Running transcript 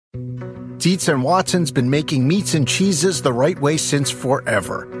Dietz and Watson's been making meats and cheeses the right way since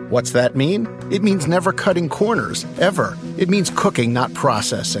forever. What's that mean? It means never cutting corners, ever. It means cooking, not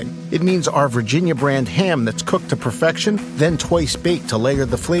processing. It means our Virginia brand ham that's cooked to perfection, then twice baked to layer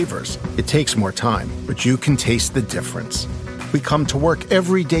the flavors. It takes more time, but you can taste the difference. We come to work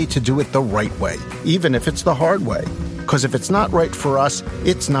every day to do it the right way, even if it's the hard way. Because if it's not right for us,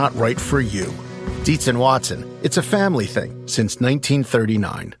 it's not right for you. Dietz and Watson, it's a family thing since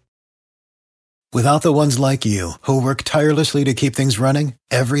 1939. Without the ones like you, who work tirelessly to keep things running,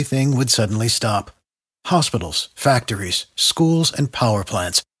 everything would suddenly stop. Hospitals, factories, schools, and power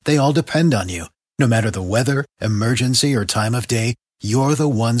plants, they all depend on you. No matter the weather, emergency, or time of day, you're the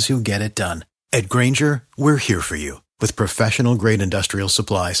ones who get it done. At Grainger, we're here for you with professional-grade industrial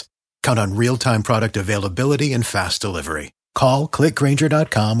supplies. Count on real-time product availability and fast delivery. Call, click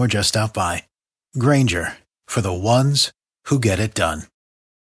Grainger.com, or just stop by. Grainger, for the ones who get it done.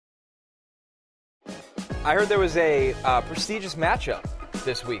 I heard there was a prestigious matchup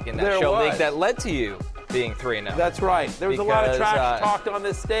this week in National League that led to you being 3-0. That's right. There was a lot of trash talked on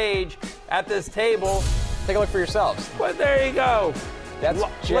this stage, at this table. Take a look for yourselves. But there you go. That's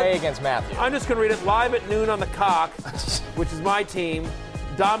Jay against Matthew. I'm just going to read it. Live at noon on the Cock, which is my team,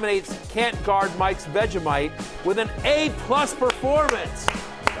 dominates can't guard Mike's Vegemite with an A-plus performance.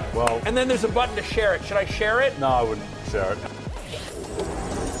 Well, and then there's a button to share it. Should I share it? No, I wouldn't share it.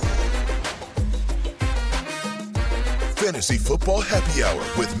 Fantasy Football Happy Hour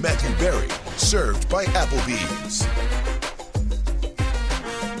with Matthew Berry, served by Applebee's.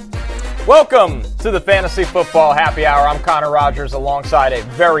 Welcome to the Fantasy Football Happy Hour. I'm Connor Rogers alongside a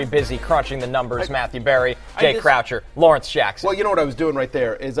very busy crunching the numbers Matthew Berry, Jay Croucher, Lawrence Jackson. Well, you know what I was doing right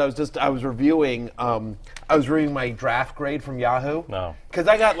there is I was reviewing my draft grade from Yahoo. No. Because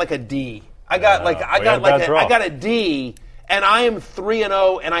I got like a D. I got a D, and I am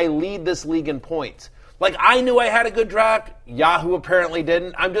 3-0, and I lead this league in points. Like, I knew I had a good draft. Yahoo apparently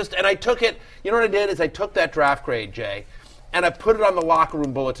didn't. And I took it. You know what I did is I took that draft grade, Jay, and I put it on the locker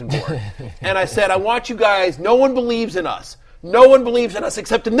room bulletin board. And I said, I want you guys, no one believes in us. No one believes in us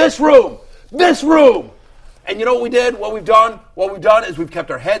except in this room. This room. And you know what we did? What we've done? What we've done is we've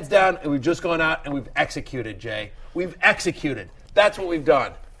kept our heads down, and we've just gone out and we've executed, Jay. We've executed. That's what we've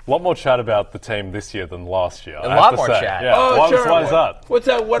done. A lot more chat about the team this year than last year. A lot more chat. Yeah. Oh, sure. Why is that? What's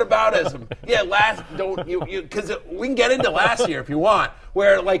that? What aboutism? Yeah, because we can get into last year if you want,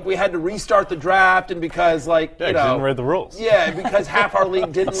 where like we had to restart the draft, and because didn't read the rules. Yeah, because half our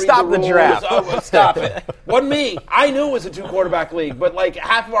league didn't read Stop the rules. the draft. Oh, stop it. Wasn't me. I knew it was a 2-quarterback league, but like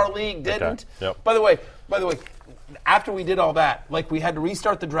half of our league didn't. Okay. Yep. By the way. After we did all that, like we had to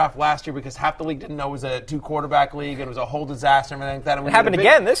restart the draft last year because half the league didn't know it was a 2-quarterback league and it was a whole disaster and everything like that. And it happened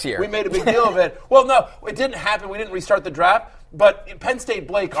again this year. We made a big deal of it. Well, no, it didn't happen. We didn't restart the draft. But Penn State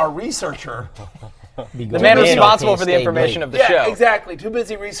Blake, our researcher, the man responsible for the information of the show. Yeah, exactly. Too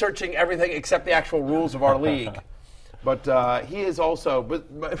busy researching everything except the actual rules of our league. But he is also,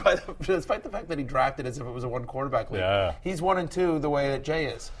 despite the fact that he drafted as if it was a 1-quarterback league, he's 1-2 the way that Jay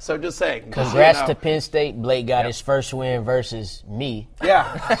is. So just saying. Congrats to Penn State. Blake got his first win versus me.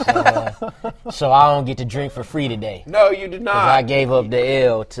 Yeah. So I don't get to drink for free today. No, you did not. Because I gave up the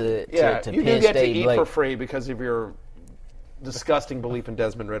L to you Penn do get State. to eat Blake. for free because of your disgusting belief in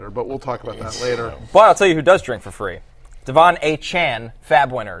Desmond Ridder, but we'll talk about that later. But I'll tell you who does drink for free. Devon A. Chan,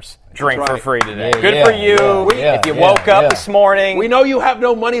 Fab winners, drink for free today. Good for you. If you woke up this morning. We know you have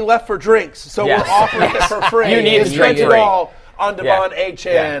no money left for drinks, so we're offering it for free. You need to drink it all on Devon A.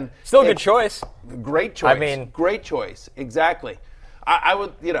 Chan. Yeah. Still a good choice. Great choice. Great choice. Exactly. I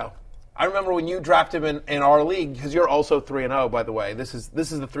would, I remember when you drafted him in our league, because you're also 3-0, by the way. This is the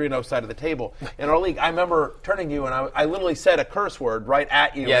 3-0 side of the table. In our league, I remember turning to you, and I literally said a curse word right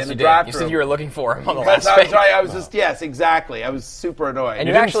at you in the draft room. You said you were looking for him on the last page. I was just, yes, exactly. I was super annoyed. And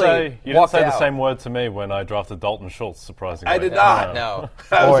you didn't say the same word to me when I drafted Dalton Schultz, surprisingly. I did not. No.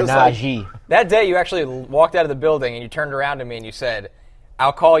 Or Najee. That day, you actually walked out of the building, and you turned around to me, and you said,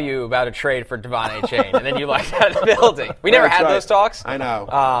 I'll call you about a trade for Devon A. Chain, and then you walked out of the building. We never had those talks. I know.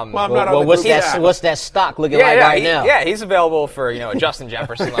 I'm not on what's that stock looking like right now? Yeah, he's available for a Justin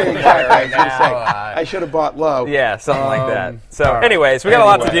Jefferson level player right now. I should have bought low. Yeah, something like that. So, anyways, we got a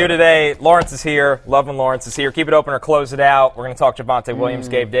lot to do today. Lawrence is here. Love when Lawrence is here. Keep it open or close it out. We're going to talk Javonte Williams,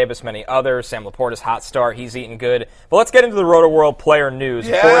 Gabe Davis, many others. Sam Laporta's hot start. He's eating good. But let's get into the Roto World player news.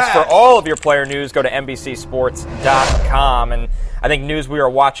 Of course, for all of your player news, go to NBCSports.com. And I think news we are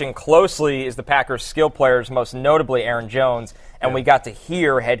watching closely is the Packers' skill players, most notably Aaron Jones, and we got to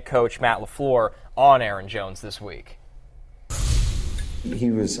hear head coach Matt LaFleur on Aaron Jones this week.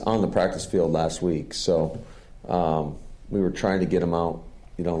 He was on the practice field last week, so we were trying to get him out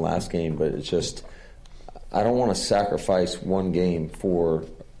last game, but it's just I don't want to sacrifice one game for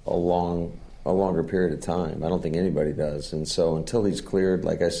a longer period of time. I don't think anybody does. And so until he's cleared,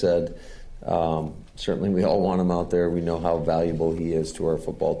 like I said, certainly we all want him out there. We know how valuable he is to our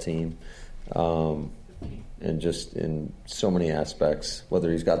football team, and just in so many aspects,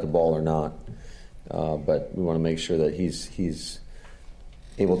 whether he's got the ball or not. But we want to make sure that he's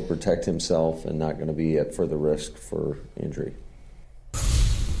able to protect himself and not going to be at further risk for injury.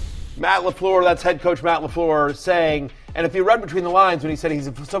 Matt LaFleur, that's head coach Matt LaFleur saying, and if you read between the lines when he said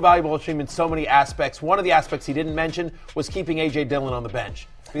he's so valuable to him in so many aspects, one of the aspects he didn't mention was keeping A.J. Dillon on the bench.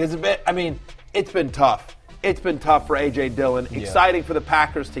 Because it's been tough. It's been tough for A.J. Dillon. Yeah. Exciting for the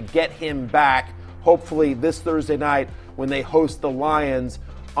Packers to get him back, hopefully this Thursday night when they host the Lions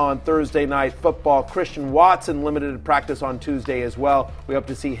on Thursday Night Football. Christian Watson limited practice on Tuesday as well. We hope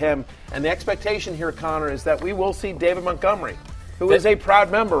to see him. And the expectation here, Connor, is that we will see David Montgomery, who is a proud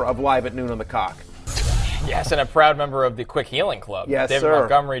member of Live at Noon on the Cock. Yes, and a proud member of the Quick Healing Club. Yes, David sir.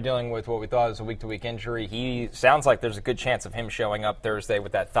 Montgomery dealing with what we thought was a week-to-week injury. He sounds like there's a good chance of him showing up Thursday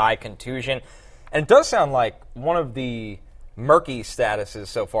with that thigh contusion. And it does sound like one of the murky statuses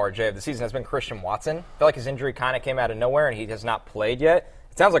so far, Jay, of the season has been Christian Watson. I feel like his injury kind of came out of nowhere, and he has not played yet.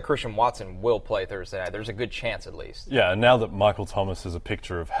 It sounds like Christian Watson will play Thursday night. There's a good chance, at least. Yeah, and now that Michael Thomas is a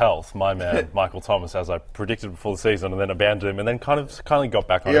picture of health, my man Michael Thomas, as I predicted before the season, and then abandoned him, and then kind of got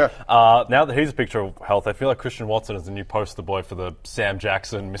back on it. Now that he's a picture of health, I feel like Christian Watson is the new poster boy for the Sam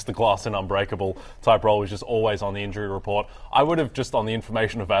Jackson, Mr. Glass and Unbreakable type role. He's just always on the injury report. I would have, just on the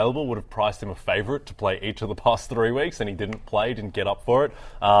information available, would have priced him a favourite to play each of the past 3 weeks, and he didn't play, didn't get up for it.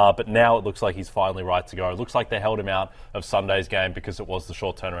 But now it looks like he's finally right to go. It looks like they held him out of Sunday's game because it was the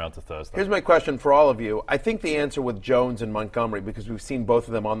short turnaround to Thursday. Here's my question for all of you. I think the answer with Jones and Montgomery, because we've seen both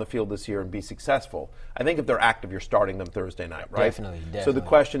of them on the field this year and be successful, I think if they're active, you're starting them Thursday night, right? Definitely. So the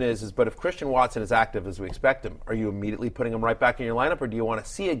question is, but if Christian Watson is active as we expect him, are you immediately putting him right back in your lineup, or do you want to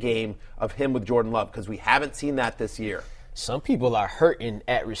see a game of him with Jordan Love? Because we haven't seen that this year. Some people are hurting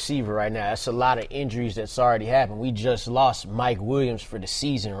at receiver right now. That's a lot of injuries that's already happened. We just lost Mike Williams for the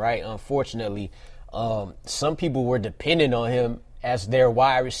season, right? Unfortunately, some people were dependent on him as their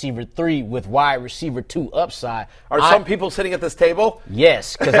wide receiver 3 with wide receiver 2 upside. Are some people sitting at this table?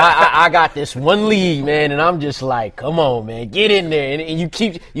 Yes, because I got this one league, man, and I'm just like, come on, man, get in there. And you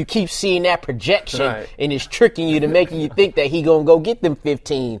keep seeing that projection, right, and it's tricking you to making you think that he going to go get them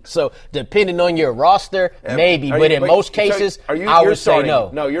 15. So depending on your roster, maybe, but in most cases, I would say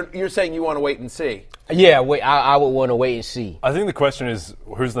no. No, you're saying you want to wait and see. Yeah, I would want to wait and see. I think the question is,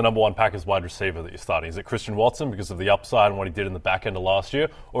 who's the number one Packers wide receiver that you're starting? Is it Christian Watson because of the upside and what he did in the back end of last year?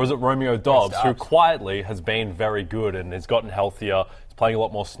 Or is it Romeo Doubs, who quietly has been very good and has gotten healthier, he's playing a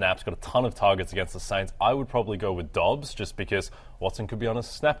lot more snaps, got a ton of targets against the Saints? I would probably go with Doubs just because Watson could be on a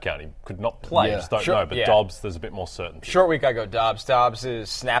snap count. He could not play, just don't know. But Doubs, there's a bit more certainty. Short week, I go Doubs. Dobbs'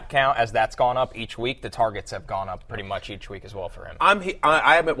 snap count, as that's gone up each week, the targets have gone up pretty much each week as well for him.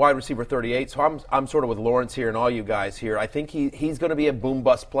 I am at wide receiver 38, so I'm sort of with Lawrence here and all you guys here. I think he's going to be a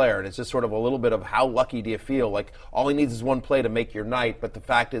boom-bust player, and it's just sort of a little bit of how lucky do you feel. Like, all he needs is one play to make your night, but the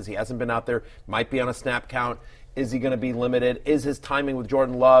fact is he hasn't been out there, might be on a snap count. Is he going to be limited? Is his timing with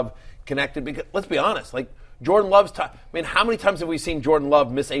Jordan Love connected? Because let's be honest, like, Jordan Love's time. I mean, how many times have we seen Jordan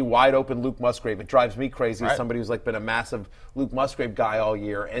Love miss a wide-open Luke Musgrave? It drives me crazy as somebody who's like been a massive Luke Musgrave guy all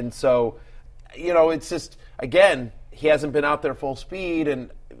year. And so, it's just, again, he hasn't been out there full speed. And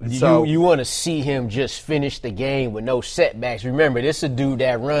so you want to see him just finish the game with no setbacks. Remember, this is a dude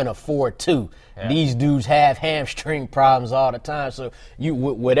that run a 4.2. Yeah. These dudes have hamstring problems all the time. So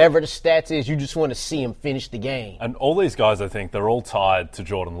whatever the stats is, you just want to see him finish the game. And all these guys, I think, they're all tied to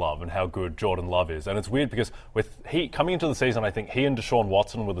Jordan Love and how good Jordan Love is. And it's weird because coming into the season, I think he and Deshaun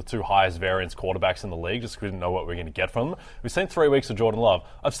Watson were the 2 highest variance quarterbacks in the league, just because we didn't know what we were going to get from them. We've seen 3 weeks of Jordan Love.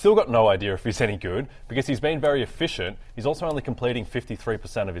 I've still got no idea if he's any good because he's been very efficient. He's also only completing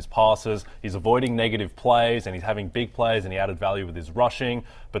 53% of his passes. He's avoiding negative plays, and he's having big plays, and he added value with his rushing.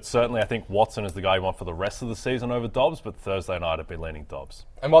 But certainly I think Watson is the guy you want for the rest of the season over Dobbs, but Thursday night I'd be leaning Dobbs.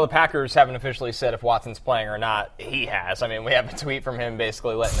 And while the Packers haven't officially said if Watson's playing or not, he has. I mean, we have a tweet from him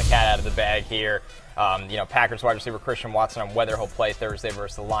basically letting the cat out of the bag here. Packers wide receiver Christian Watson on whether he'll play Thursday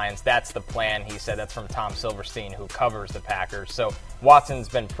versus the Lions. That's the plan, he said. That's from Tom Silverstein, who covers the Packers. So Watson's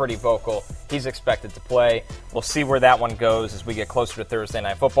been pretty vocal. He's expected to play. We'll see where that one goes as we get closer to Thursday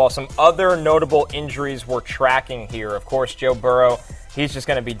Night Football. Some other notable injuries we're tracking here. Of course, Joe Burrow, he's just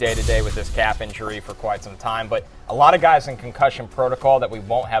going to be day-to-day with this calf injury for quite some time. But a lot of guys in concussion protocol that we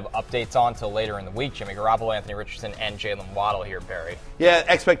won't have updates on until later in the week. Jimmy Garoppolo, Anthony Richardson, and Jalen Waddle here, Barry. Yeah,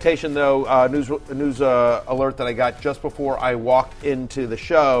 expectation though, news alert that I got just before I walked into the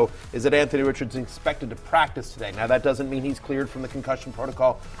show is that Anthony Richardson is expected to practice today. Now that doesn't mean he's cleared from the concussion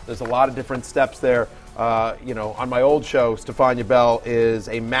protocol. There's a lot of different steps there. On my old show, Stefania Bell is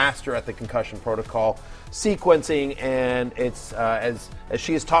a master at the concussion protocol sequencing, and it's as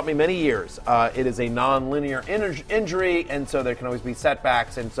she has taught me many years, it is a non-linear injury, and so there can always be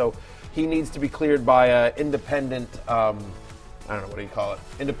setbacks, and so he needs to be cleared by an independent, I don't know, what do you call it?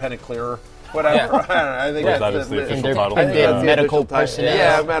 Independent clearer? Whatever. Yeah. I don't know. I think that is the official title. Medical personnel.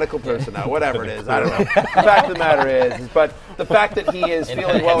 Yeah, medical personnel. Whatever it is. I don't know. The fact of the matter is, but the fact that he is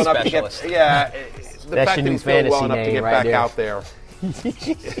feeling well enough to get, the fact that he's feeling well enough to get back out there.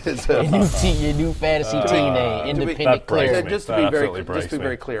 Your new fantasy team name, independent clear. Just to be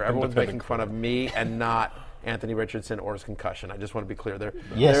very clear, everyone's making fun of me and not Anthony Richardson or his concussion. I just want to be clear.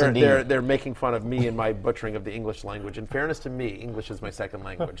 They're making fun of me and my butchering of the English language. In fairness to me, English is my second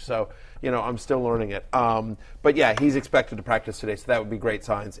language, so I'm still learning it. But yeah, he's expected to practice today, so that would be great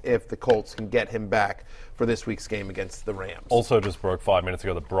signs if the Colts can get him back for this week's game against the Rams. Also, just broke 5 minutes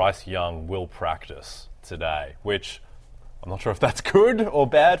ago that Bryce Young will practice today, which I'm not sure if that's good or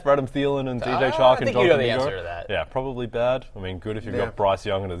bad for Adam Thielen and DJ Chark and Jonathan I think you know the Mingo. answer to that. Yeah, probably bad. I mean, good if you've got Bryce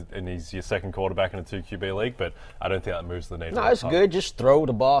Young and he's your second quarterback in a 2QB league, but I don't think that moves the needle. No, it's good. Just throw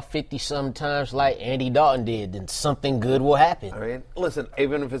the ball 50-some times like Andy Dalton did, and something good will happen. I mean, listen,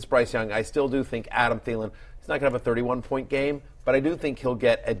 even if it's Bryce Young, I still do think Adam Thielen, he's not going to have a 31-point game, but I do think he'll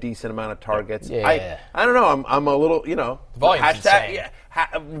get a decent amount of targets. Yeah. I don't know. I'm a little, Volume's insane. Yeah,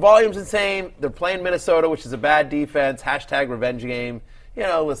 volume's insane. They're playing Minnesota, which is a bad defense. # revenge game.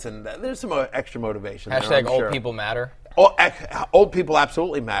 Listen, there's some extra motivation. # old people matter. Old people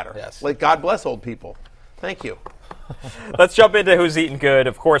absolutely matter. Yes. Like, God bless old people. Thank you. Let's jump into Who's Eating Good,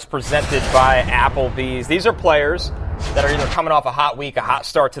 of course, presented by Applebee's. These are players that are either coming off a hot week, a hot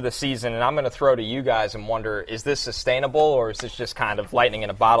start to the season, and I'm going to throw to you guys and wonder, is this sustainable or is this just kind of lightning in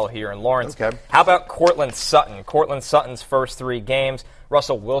a bottle here in Lawrence? Okay. How about Courtland Sutton? Courtland Sutton's first 3 games.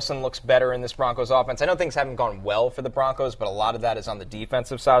 Russell Wilson looks better in this Broncos offense. I know things haven't gone well for the Broncos, but a lot of that is on the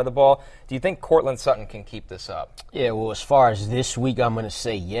defensive side of the ball. Do you think Courtland Sutton can keep this up? Yeah, well, as far as this week, I'm going to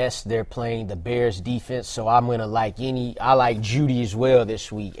say yes. They're playing the Bears defense, so I'm going to I like Judy as well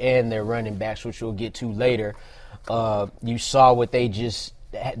this week, and their running backs, which we'll get to later. You saw what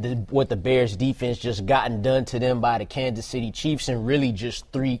the Bears defense just gotten done to them by the Kansas City Chiefs in really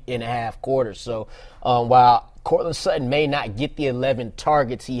just 3.5 quarters. So while Courtland Sutton may not get the 11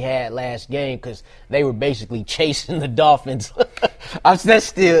 targets he had last game because they were basically chasing the Dolphins.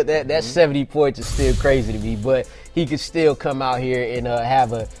 That's 70 points is still crazy to me, but he could still come out here and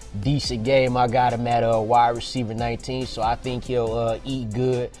have a decent game. I got him at wide receiver 19, so I think he'll eat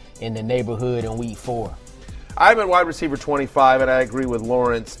good in the neighborhood in week 4. I'm at wide receiver 25, and I agree with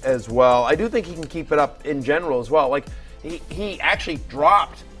Lawrence as well. I do think he can keep it up in general as well. Like, he actually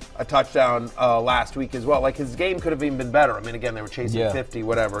dropped a touchdown last week as well. Like, his game could have even been better. I mean, again, they were chasing 50,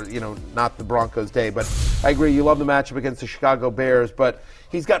 whatever, not the Broncos' day. But I agree, you love the matchup against the Chicago Bears, but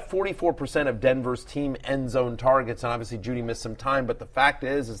he's got 44% of Denver's team end zone targets, and obviously Judy missed some time. But the fact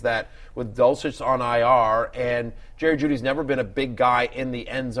is that with Dulcich on IR, and Jerry Judy's never been a big guy in the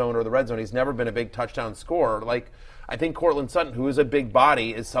end zone or the red zone. He's never been a big touchdown scorer. Like, I think Courtland Sutton, who is a big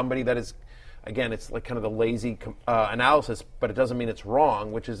body, is somebody that is, again, it's like kind of the lazy analysis, but it doesn't mean it's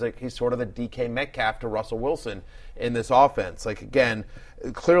wrong, which is like he's sort of the DK Metcalf to Russell Wilson in this offense. Like, again,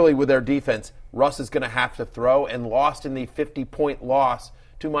 clearly with their defense, Russ is going to have to throw, and lost in the 50-point loss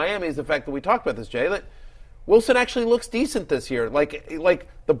to Miami is the fact that we talked about this, Jay, that Wilson actually looks decent this year. Like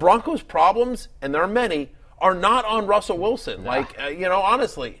the Broncos' problems, and there are many, are not on Russell Wilson.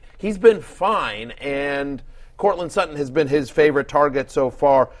 Honestly, he's been fine, and Courtland Sutton has been his favorite target so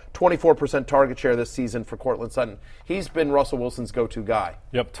far. 24% target share this season for Courtland Sutton. He's been Russell Wilson's go-to guy.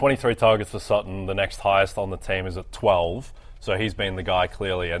 Yep, 23 targets for Sutton. The next highest on the team is at 12. So he's been the guy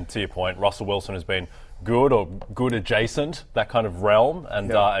clearly. And to your point, Russell Wilson has been good or good adjacent, that kind of realm,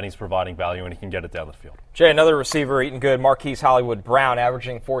 and he's providing value and he can get it down the field. Jay, another receiver eating good, Marquise Hollywood Brown,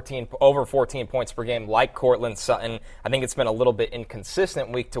 averaging over 14 points per game like Courtland Sutton. I think it's been a little bit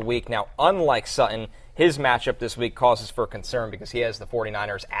inconsistent week to week. Now, unlike Sutton, his matchup this week causes for concern because he has the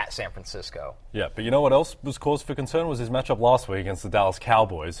 49ers at San Francisco. Yeah, but you know what else was cause for concern was his matchup last week against the Dallas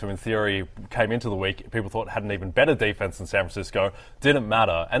Cowboys, who in theory came into the week, people thought had an even better defense than San Francisco. Didn't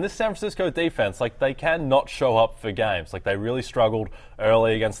matter. And this San Francisco defense, they can not show up for games. They really struggled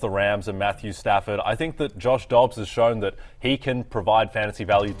early against the Rams and Matthew Stafford. I think that Josh Dobbs has shown that he can provide fantasy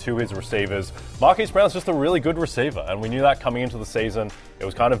value to his receivers. Marquise Brown's just a really good receiver, and we knew that coming into the season. It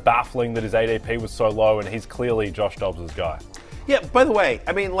was kind of baffling that his ADP was so low, and he's clearly Josh Dobbs' guy. Yeah, by the way,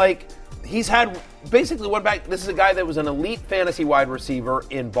 I mean, like, he's had basically one back. This is a guy that was an elite fantasy wide receiver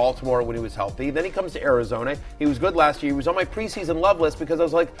in Baltimore when he was healthy. Then he comes to Arizona. He was good last year. He was on my preseason love list because I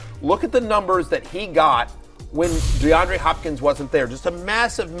was like, look at the numbers that he got when DeAndre Hopkins wasn't there. Just a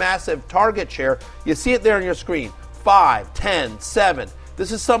massive, massive target share. You see it there on your screen. 5, 10, 7.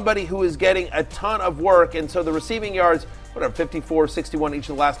 This is somebody who is getting a ton of work, and so the receiving yards, 54, 61 each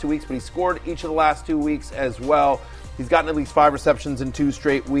of the last 2 weeks, but he scored each of the last 2 weeks as well. He's gotten at least 5 receptions in 2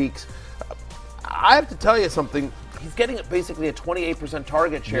 straight weeks. I have to tell you something. He's getting basically a 28%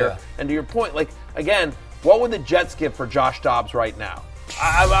 target share. Yeah. And to your point, like, again, what would the Jets give for Josh Dobbs right now?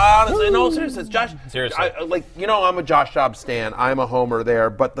 I honestly, in all seriousness, Josh. Seriously. I'm a Josh Dobbs stan. I'm a homer there.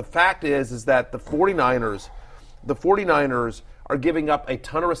 But the fact is that the 49ers are giving up a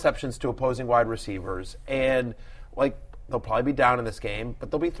ton of receptions to opposing wide receivers. And, like, they'll probably be down in this game, but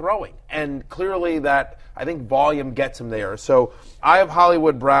they'll be throwing. And clearly that, I think, volume gets him there. So I have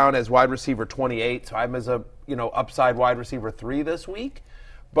Hollywood Brown as wide receiver 28. So I have him as a, upside wide receiver 3 this week.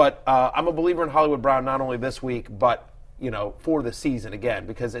 But I'm a believer in Hollywood Brown not only this week, but for the season again,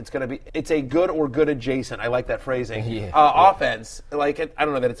 because it's a good or good adjacent. I like that phrasing. Offense, like I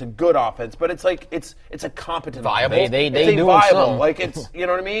don't know that it's a good offense, but it's like it's a competent, viable. They doing viable. Something. Like it's you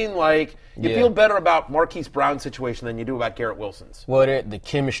know what I mean. Like you feel better about Marquise Brown's situation than you do about Garrett Wilson's. Well, the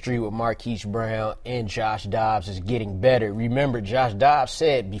chemistry with Marquise Brown and Josh Dobbs is getting better. Remember, Josh Dobbs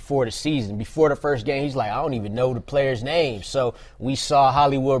said before the season, before the first game, he's like, I don't even know the player's name. So we saw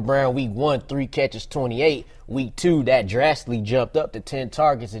Hollywood Brown week 1, 3 catches, 28. Week 2, that drastically jumped up to 10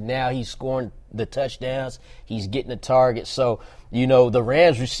 targets, and now he's scoring the touchdowns. He's getting the targets. So, the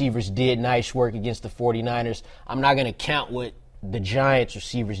Rams receivers did nice work against the 49ers. I'm not going to count what the Giants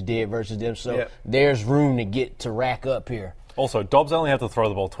receivers did versus them. So there's room to rack up here. Also, Dobbs only had to throw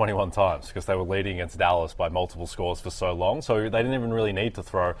the ball 21 times because they were leading against Dallas by multiple scores for so long. So they didn't even really need to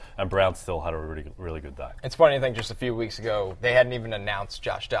throw, and Brown still had a really, really good day. It's funny to think just a few weeks ago, they hadn't even announced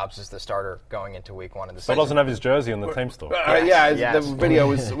Josh Dobbs as the starter going into week 1 of the season. Still doesn't have his jersey in the team store. The video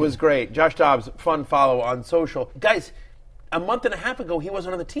was great. Josh Dobbs, fun follow on social. Guys, a month and a half ago, he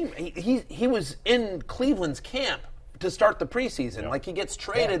wasn't on the team. He was in Cleveland's camp to start the preseason. Like, he gets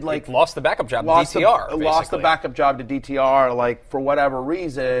traded. Like, he lost the backup job to DTR. Lost the backup job to DTR, like, for whatever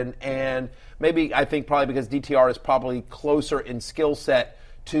reason. And maybe, I think probably because DTR is probably closer in skill set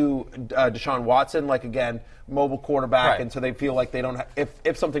to Deshaun Watson. Like, again, mobile quarterback. Right. And so they feel like they don't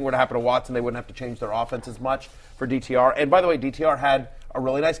if something were to happen to Watson, they wouldn't have to change their offense as much for DTR. And by the way, DTR had a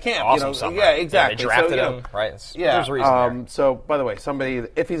really nice camp. Awesome summer. Yeah, exactly. They drafted him, right? There's a reason there. So, by the way, somebody,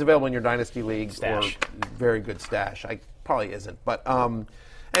 if he's available in your dynasty league, stash. Or very good stash. I probably isn't, but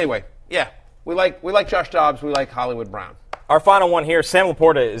anyway, we like Josh Dobbs. We like Hollywood Brown. Our final one here, Sam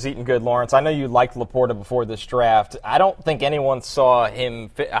Laporta is eating good, Lawrence. I know you liked Laporta before this draft. I don't think anyone saw him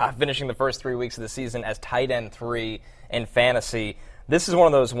finishing the first 3 weeks of the season as tight end 3 in fantasy. This is one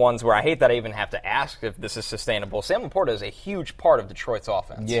of those ones where I hate that I even have to ask if this is sustainable. Sam Laporta is a huge part of Detroit's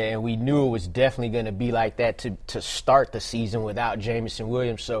offense. Yeah, and we knew it was definitely going to be like that to start the season without Jameson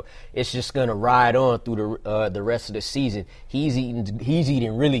Williams. So it's just going to ride on through the rest of the season. He's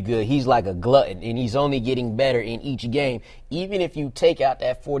eating really good. He's like a glutton, and he's only getting better in each game. Even if you take out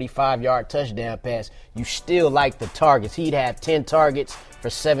that 45-yard touchdown pass, you still like the targets. He'd have 10 targets for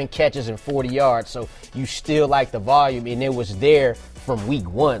 7 catches and 40 yards. So you still like the volume, and it was there from week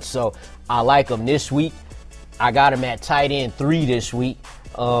 1. So I like him this week. I got him at tight end 3 this week,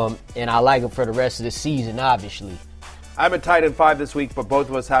 and I like him for the rest of the season, obviously. I'm at tight end 5 this week, but both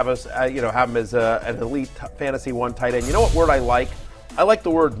of us have him as an elite fantasy 1 tight end. You know what word I like? I like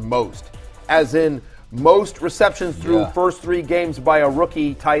the word most, as in most receptions through first 3 games by a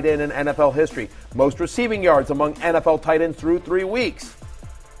rookie tight end in NFL history. Most receiving yards among NFL tight ends through 3 weeks.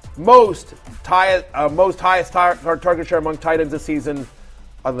 Most highest target share among tight ends this season,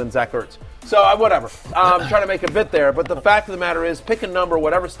 other than Zach Ertz. So whatever. I'm trying to make a bit there, but the fact of the matter is, pick a number,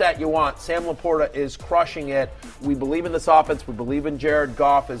 whatever stat you want. Sam Laporta is crushing it. We believe in this offense. We believe in Jared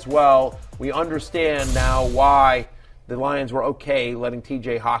Goff as well. We understand now why the Lions were okay letting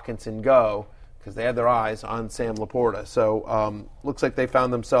T.J. Hawkinson go, because they had their eyes on Sam Laporta. So looks like they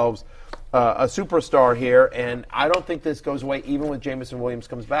found themselves a superstar here, and I don't think this goes away even when Jameson Williams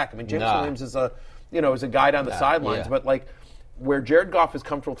comes back. I mean, Jameson Williams is a guy down the sidelines, but like where Jared Goff is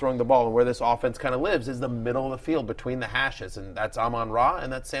comfortable throwing the ball and where this offense kind of lives is the middle of the field between the hashes, and that's Amon-Ra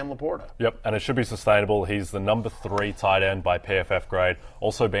and that's Sam Laporta. Yep, and it should be sustainable. He's the number 3 tight end by PFF grade,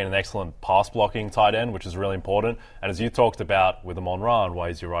 also been an excellent pass-blocking tight end, which is really important. And as you talked about with Amon-Ra and why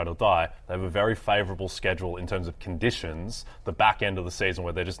he's your ride or die, they have a very favourable schedule in terms of conditions, the back end of the season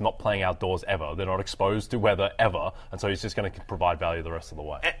where they're just not playing outdoors ever. They're not exposed to weather ever, and so he's just going to provide value the rest of the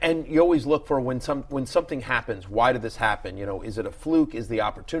way. And you always look for when something happens, why did this happen? Is it a fluke? Is the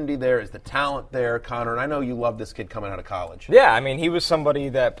opportunity there? Is the talent there, Connor? And I know you love this kid coming out of college. Yeah, I mean, he was somebody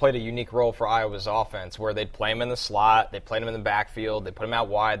that played a unique role for Iowa's offense where they'd play him in the slot, they played him in the backfield, they put him out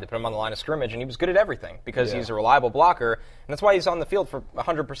wide, they put him on the line of scrimmage, and he was good at everything because he's a reliable blocker. And that's why he's on the field for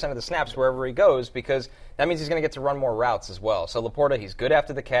 100% of the snaps wherever he goes, because that means he's going to get to run more routes as well. So Laporta, he's good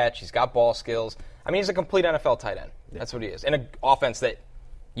after the catch. He's got ball skills. I mean, he's a complete NFL tight end. Yeah. That's what he is. In an offense that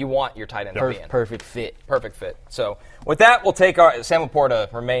you want your tight end to be in. Perfect fit. Perfect fit. So with that, we'll take our – Sam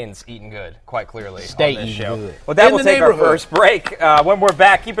Laporta remains eating good, quite clearly. Stay on this eating show. good. With that, we'll take our first break. When we're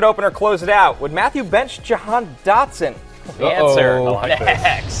back, keep it open or close it out. Would Matthew bench Jahan Dotson? The answer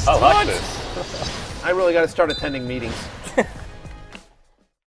next. I like this. I really got to start attending meetings.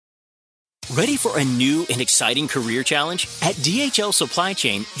 Ready for a new and exciting career challenge? At DHL Supply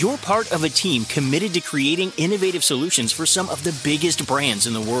Chain, you're part of a team committed to creating innovative solutions for some of the biggest brands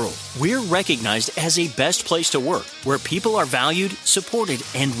in the world. We're recognized as a best place to work, where people are valued, supported,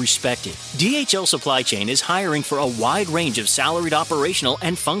 and respected. DHL Supply Chain is hiring for a wide range of salaried operational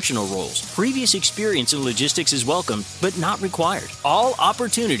and functional roles. Previous experience in logistics is welcome, but not required. All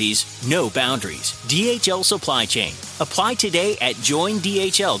opportunities, no boundaries. DHL Supply Chain. Apply today at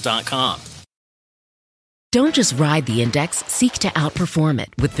joindhl.com. Don't just ride the index, seek to outperform it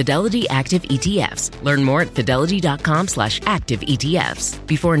with Fidelity Active ETFs. Learn more at fidelity.com/active ETFs.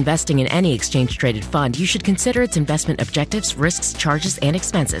 Before investing in any exchange-traded fund, you should consider its investment objectives, risks, charges, and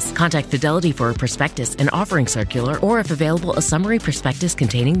expenses. Contact Fidelity for a prospectus, an offering circular, or if available, a summary prospectus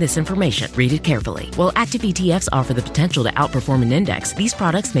containing this information. Read it carefully. While active ETFs offer the potential to outperform an index, these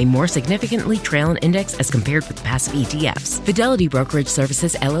products may more significantly trail an index as compared with passive ETFs. Fidelity Brokerage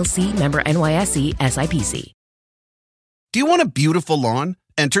Services, LLC, member NYSE, SIPC. Do you want a beautiful lawn?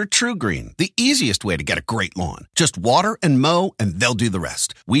 Enter TruGreen, the easiest way to get a great lawn. Just water and mow, and they'll do the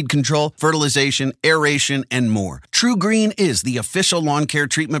rest. Weed control, fertilization, aeration, and more. TruGreen is the official lawn care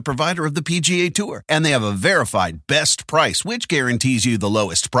treatment provider of the PGA Tour, and they have a verified best price, which guarantees you the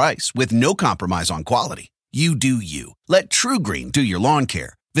lowest price with no compromise on quality. You do you. Let TruGreen do your lawn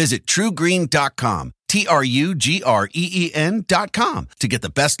care. Visit TruGreen.com, TruGreen.com, to get the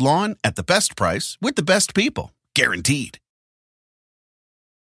best lawn at the best price with the best people. Guaranteed.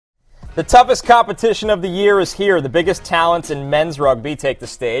 The toughest competition of the year is here. The biggest talents in men's rugby take the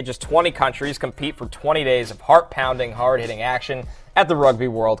stage as 20 countries compete for 20 days of heart-pounding, hard-hitting action at the Rugby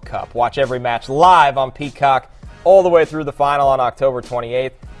World Cup. Watch every match live on Peacock all the way through the final on October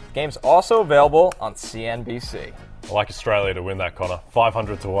 28th. The game's also available on CNBC. I like Australia to win that, Connor.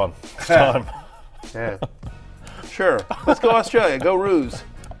 500 to 1. It's time. Yeah. Sure. Let's go Australia. Go Roos.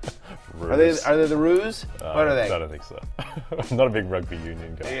 Are they the Roos? What are they? I don't think so. I'm not a big rugby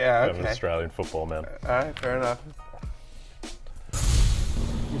union guy. Yeah, okay. I'm an Australian football man. All right, fair enough.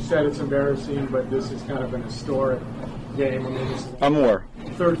 You said it's embarrassing, but this is kind of an historic game. I mean, it's I'm more. the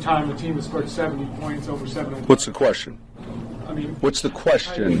third time the team has scored 70 points over 7. What's the question? I mean, what's the how do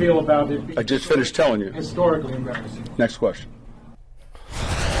question? you feel about it? I just finished telling you. Historically embarrassing. Next question.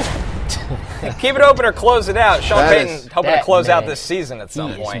 Keep it open or close it out. Sean Payton hoping to close out this season at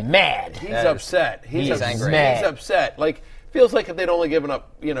some He's point. mad. He's upset. He's angry. Mad. He's upset. Like, feels like if they'd only given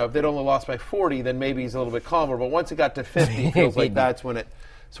up, if they'd only lost by 40, then maybe he's a little bit calmer. But once it got to 50, it feels like that's when it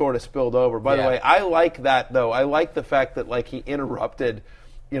sort of spilled over. By the way, I like that, though. I like the fact that, like, he interrupted.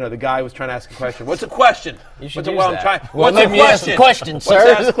 The guy was trying to ask a question. What's a question? You should use that. What's let me ask the question, sir.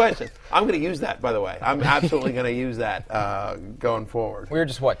 Let's ask the question. I'm going to use that, by the way. I'm absolutely going to use that going forward. We're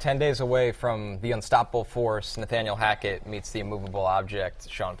just, 10 days away from the unstoppable force, Nathaniel Hackett meets the immovable object,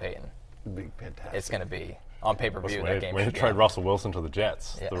 Sean Payton. It'd be fantastic. It's going to be on pay-per-view. We need to trade Russell Wilson to the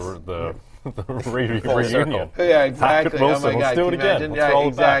Jets. Yes. The Full reunion. circle. Yeah, exactly. Wilson. Oh, my God. Let's do it again. Imagine? Let's roll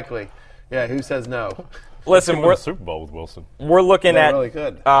it back. Exactly. Yeah, who says no? Listen, we're Super Bowl with Wilson. We're looking at really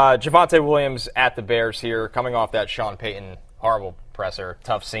good. Javonte Williams at the Bears here, coming off that Sean Payton horrible presser,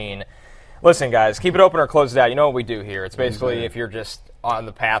 tough scene. Listen, guys, keep it open or close it out. You know what we do here. It's basically if you're just on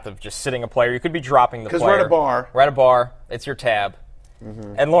the path of just sitting a player, you could be dropping the player. Because we're at a bar. We're at a bar. It's your tab.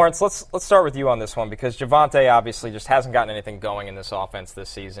 Mm-hmm. And Lawrence, let's start with you on this one because Javonte obviously just hasn't gotten anything going in this offense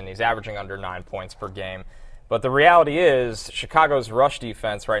this season. He's averaging under 9 points per game. But the reality is Chicago's rush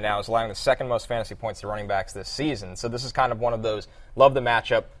defense right now is allowing the second most fantasy points to running backs this season. So this is kind of one of those love the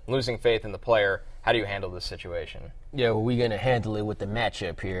matchup, losing faith in the player. How do you handle this situation? Yeah, well, we're going to handle it with the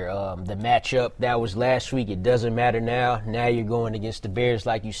matchup here. The matchup that was last week, it doesn't matter now. Now you're going against the Bears,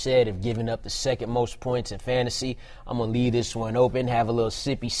 like you said, have given up the second most points in fantasy. I'm going to leave this one open, have a little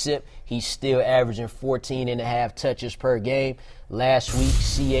sippy sip. He's still averaging 14.5 touches per game. Last week,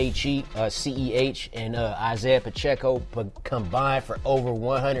 CEH and Isaiah Pacheco combined for over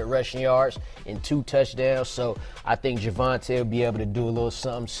 100 rushing yards and 2 touchdowns. So I think Javonte will be able to do a little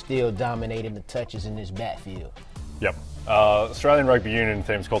something, still dominating the touches in this backfield. Yep. Australian Rugby Union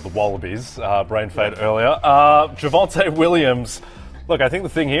team's called the Wallabies. Brain fade earlier. Javonte Williams. Look, I think the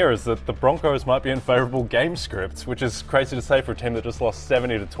thing here is that the Broncos might be in favourable game scripts, which is crazy to say for a team that just lost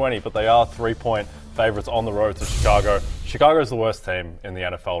 70-20, but they are 3-point favourites on the road to Chicago. Chicago's the worst team in the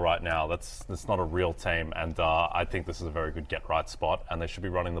NFL right now. That's not a real team, and I think this is a very good get-right spot, and they should be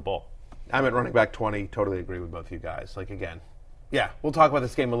running the ball. I'm at running back 20. Totally agree with both of you guys. Again, yeah, we'll talk about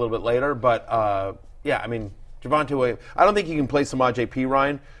this game a little bit later, but, Javonte Williams, I don't think you can play Samaje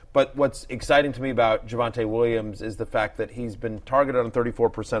Perine, but what's exciting to me about Javonte Williams is the fact that he's been targeted on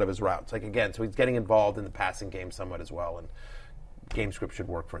 34% of his routes. So he's getting involved in the passing game somewhat as well, and game script should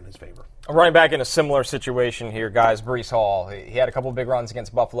work in his favor. Running back in a similar situation here, guys, Breece Hall. He had a couple of big runs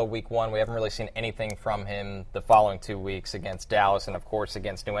against Buffalo week 1. We haven't really seen anything from him the following 2 weeks against Dallas and, of course,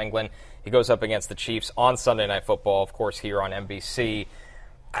 against New England. He goes up against the Chiefs on Sunday Night Football, of course, here on NBC.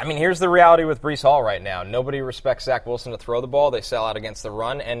 I mean, here's the reality with Breece Hall right now. Nobody respects Zach Wilson to throw the ball. They sell out against the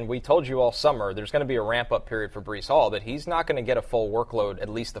run. And we told you all summer there's going to be a ramp-up period for Breece Hall, that he's not going to get a full workload at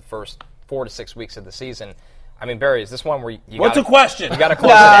least the first 4 to 6 weeks of the season. I mean, Barry, is this one where you What's a question? You got to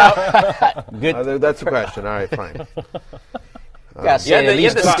close it out? Good. That's a question. All right, fine. You had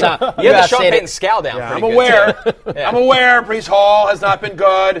the Sean Payton scowl down. Yeah, I'm aware. Yeah. I'm aware Breece Hall has not been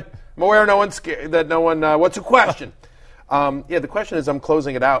good. I'm aware what's a question? The question is, I'm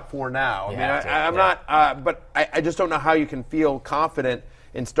closing it out for now. I'm not, but I just don't know how you can feel confident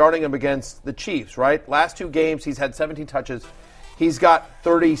in starting him against the Chiefs, right? Last 2 games, he's had 17 touches. He's got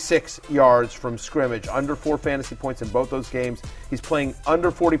 36 yards from scrimmage, under 4 fantasy points in both those games. He's playing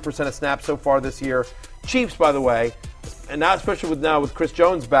under 40% of snaps so far this year. Chiefs, by the way, and now especially with Chris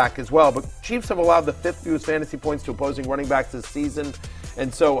Jones back as well, but Chiefs have allowed the 5th fewest fantasy points to opposing running backs this season.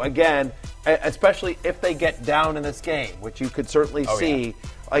 And so, again, especially if they get down in this game, which you could certainly see,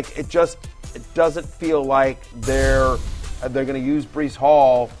 it doesn't feel like they're going to use Breece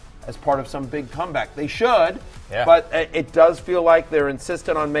Hall as part of some big comeback. They should, but it does feel like they're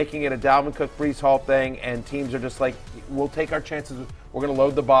insistent on making it a Dalvin Cook, Breece Hall thing, and teams are just like, we'll take our chances. We're going to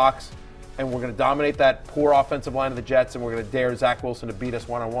load the box, and we're going to dominate that poor offensive line of the Jets, and we're going to dare Zach Wilson to beat us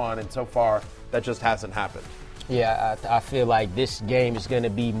one-on-one, and so far, that just hasn't happened. Yeah, I feel like this game is going to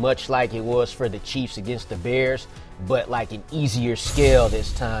be much like it was for the Chiefs against the Bears, but like an easier scale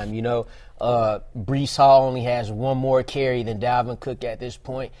this time, Breece Hall only has 1 more carry than Dalvin Cook at this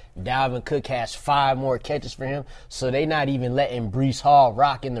point. Dalvin Cook has 5 more catches for him, so they're not even letting Breece Hall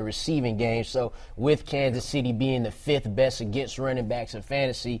rock in the receiving game. So with Kansas City being the 5th best against running backs in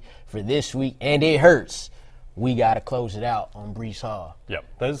fantasy for this week, and it hurts, we got to close it out on Breece Hall. Yep.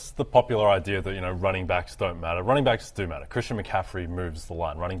 There's the popular idea that, running backs don't matter. Running backs do matter. Christian McCaffrey moves the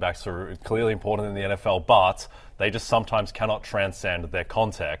line. Running backs are clearly important in the NFL, but they just sometimes cannot transcend their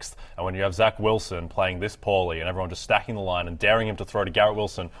context. And when you have Zach Wilson playing this poorly and everyone just stacking the line and daring him to throw to Garrett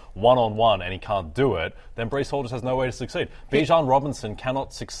Wilson one-on-one and he can't do it, then Breece Hall just has no way to succeed. Bijan Robinson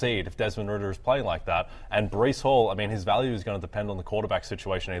cannot succeed if Desmond Ridder is playing like that. And Breece Hall, his value is going to depend on the quarterback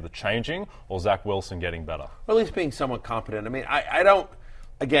situation either changing or Zach Wilson getting better. Or at least being somewhat competent. I don't...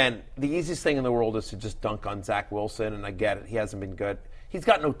 Again, the easiest thing in the world is to just dunk on Zach Wilson, and I get it. He hasn't been good. He's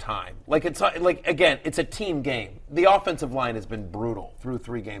got no time. It's a team game. The offensive line has been brutal through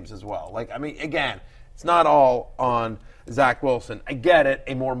 3 games as well. It's not all on Zach Wilson. I get it.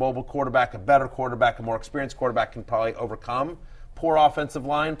 A more mobile quarterback, a better quarterback, a more experienced quarterback can probably overcome poor offensive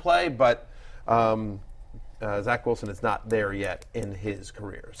line play, but Zach Wilson is not there yet in his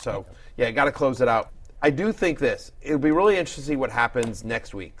career. So, got to close it out. I do think this. It'll be really interesting to see what happens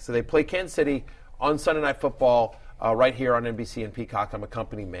next week. So they play Kansas City on Sunday Night Football right here on NBC and Peacock. I'm a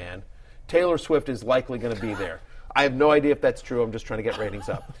company man. Taylor Swift is likely going to be there. I have no idea if that's true. I'm just trying to get ratings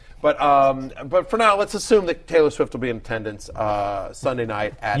up. But for now, let's assume that Taylor Swift will be in attendance Sunday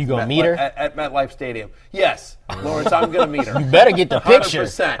night at MetLife Stadium. Yes, Lawrence, I'm going to meet her. You better get the picture.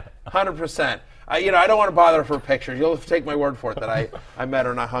 100%. I don't want to bother her for a picture. You'll take my word for it that I met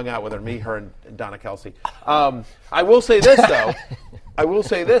her and I hung out with her, her and Donna Kelsey. I will say this, though. I will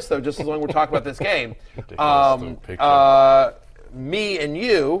say this, though, just as long as we're talking about this game. Me and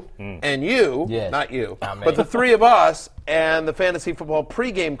you, yes. not you, but the three of us and the Fantasy Football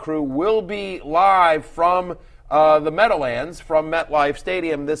pregame crew will be live from the Meadowlands, from MetLife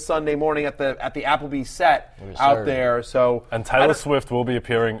Stadium this Sunday morning at the Applebee's set out there. So, and Taylor Swift will be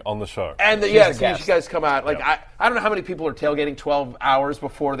appearing on the show. And yes, you guys come out. Like I don't know how many people are tailgating 12 hours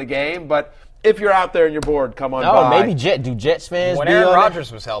before the game, but if you're out there and you're bored, come on by. Oh, maybe Jets fans. When Aaron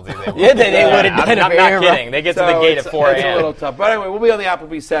Rodgers was healthy, they would. Yeah, they would have done it. I'm not kidding. They get to the gate at 4 a.m. It's a little tough. But anyway, we'll be on the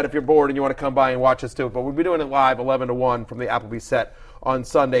Applebee's set if you're bored and you want to come by and watch us do it. But we'll be doing it live 11 to 1 from the Applebee's set on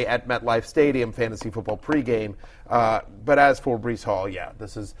Sunday at MetLife Stadium, Fantasy Football pregame. But as for Breece Hall,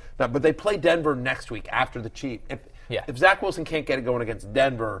 this is not. But they play Denver next week after the Chiefs. If Zach Wilson can't get it going against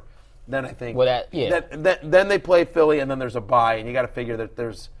Denver, then I think then they play Philly and then there's a bye, and you got to figure that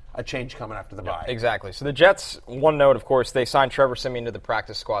there's a change coming after the bye. Exactly. So the Jets, one note, of course, they signed Trevor Siemian to the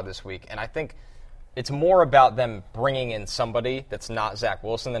practice squad this week, and I think it's more about them bringing in somebody that's not Zach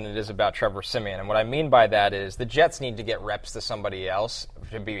Wilson than it is about Trevor Siemian. And what I mean by that is the Jets need to get reps to somebody else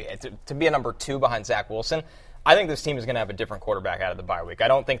to be a number 2 behind Zach Wilson. I think this team is going to have a different quarterback out of the bye week. I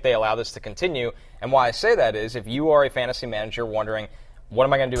don't think they allow this to continue. And why I say that is if you are a fantasy manager wondering, what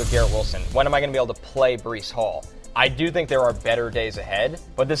am I going to do with Garrett Wilson? When am I going to be able to play Breece Hall? I do think there are better days ahead,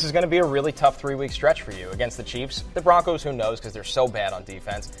 but this is going to be a really tough 3-week stretch for you against the Chiefs. The Broncos, who knows, because they're so bad on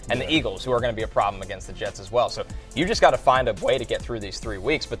defense, and the Eagles, who are going to be a problem against the Jets as well. So you just got to find a way to get through these 3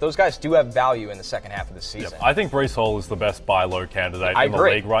 weeks, but those guys do have value in the second half of the season. I think Breece Hall is the best buy low candidate in the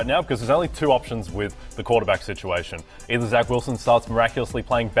league right now because there's only 2 options with the quarterback situation. Either Zach Wilson starts miraculously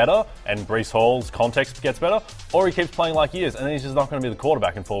playing better and Breece Hall's context gets better, or he keeps playing like he is, and then he's just not going to be the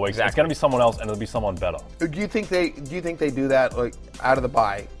quarterback in 4 weeks. Exactly. It's going to be someone else, and it'll be someone better. Do you think they do that like out of the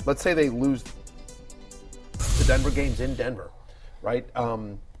bye? Let's say they lose the Denver games in Denver, right?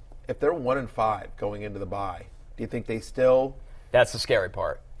 If they're 1-5 going into the bye, do you think they still? That's the scary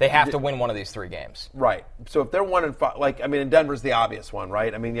part. They have to win one of these 3 games. Right. So if they're 1-5, and Denver's the obvious one,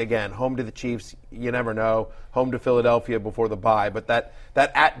 right? I mean, again, home to the Chiefs, you never know. Home to Philadelphia before the bye, but that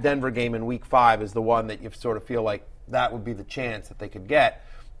at Denver game in Week 5 is the one that you sort of feel like that would be the chance that they could get.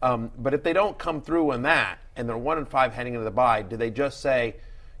 But if they don't come through on that and they're 1-5 heading into the bye, do they just say,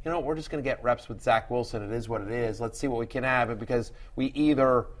 we're just going to get reps with Zach Wilson. It is what it is. Let's see what we can have. Because we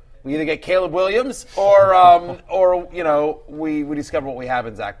either get Caleb Williams or we discover what we have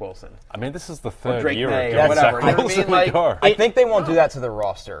in Zach Wilson. I mean, this is the third year of whatever. Zach Wilson. I think they won't do that to the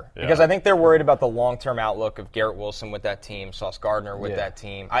roster because I think they're worried about the long-term outlook of Garrett Wilson with that team, Sauce Gardner with that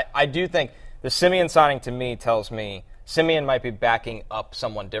team. I do think the Siemian signing to me tells me Siemian might be backing up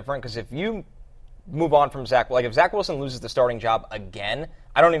someone different because if you move on from Zach, if Zach Wilson loses the starting job again,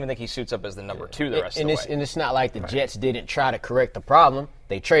 I don't even think he suits up as the number 2 the rest of the way. And it's not like the Jets didn't try to correct the problem.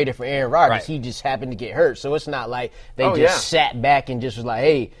 They traded for Aaron Rodgers. Right. He just happened to get hurt. So it's not like they sat back and just was like,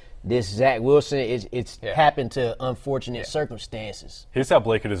 hey, this Zach Wilson, it's happened to unfortunate circumstances. Here's how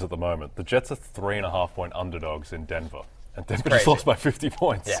bleak it is at the moment. The Jets are 3.5-point underdogs in Denver. And Denver just lost by 50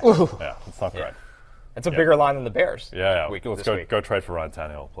 points. Yeah, it's not great. It's a bigger line than the Bears. Let's go trade for Ryan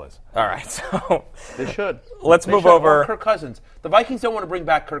Tannehill, please. All right, so they should. Let's move over. Or Kirk Cousins. The Vikings don't want to bring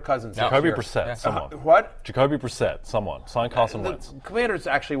back Kirk Cousins. Jacoby Brissett, someone. What? Jacoby Brissett, someone. Sign Carson Wentz. The Commanders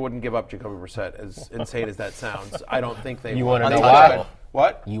actually wouldn't give up Jacoby Brissett, as insane as that sounds. I don't think they. You want to know why?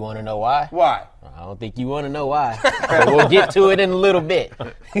 What? You want to know why? Why? I don't think you want to know why. But we'll get to it in a little bit.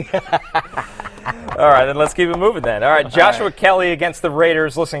 All right, then let's keep it moving then. All right, Joshua Kelly against the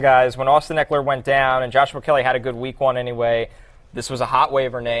Raiders. Listen, guys, when Austin Eckler went down, and Joshua Kelly had a good week 1 anyway, this was a hot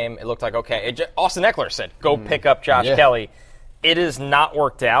waiver name. It looked like, okay, Austin Eckler said, go pick up Josh Kelly. It has not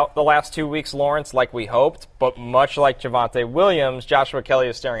worked out the last 2 weeks, Lawrence, like we hoped, but much like Javonte Williams, Joshua Kelly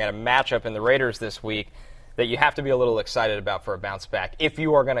is staring at a matchup in the Raiders this week that you have to be a little excited about for a bounce back if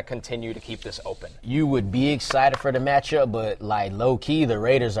you are going to continue to keep this open. You would be excited for the matchup, but low-key, the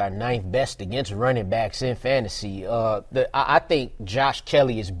Raiders are 9th best against running backs in fantasy. I think Josh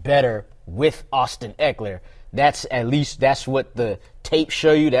Kelly is better with Austin Eckler. That's what the tape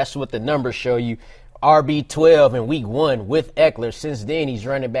show you. That's what the numbers show you. RB12 in week 1 with Eckler. Since then, he's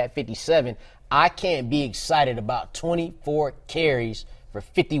running back 57. I can't be excited about 24 carries for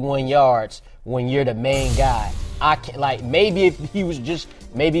 51 yards when you're the main guy. I can't, maybe if he was just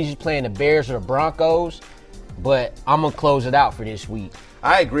playing the Bears or the Broncos, but I'm gonna close it out for this week.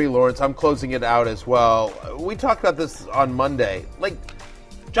 I agree, Lawrence. I'm closing it out as well. We talked about this on Monday.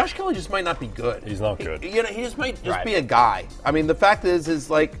 Josh Kelly just might not be good. He's not good. He just might be a guy. I mean, the fact is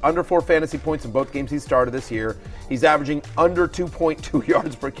like under 4 fantasy points in both games he started this year. He's averaging under 2.2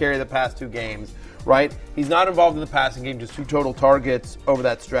 yards per carry the past 2 games, right? He's not involved in the passing game, just 2 total targets over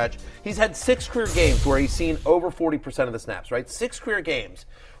that stretch. He's had 6 career games where he's seen over 40% of the snaps, right? 6 career games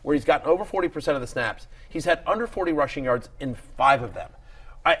where he's gotten over 40% of the snaps. He's had under 40 rushing yards in 5 of them.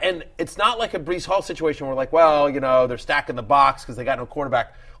 And it's not like a Breece Hall situation where, like, well, they're stacking the box because they got no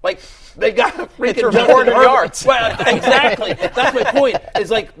quarterback. Like, they got a freaking 400 yards. Well, exactly. That's my point.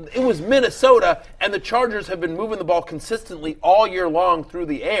 It's like it was Minnesota, and the Chargers have been moving the ball consistently all year long through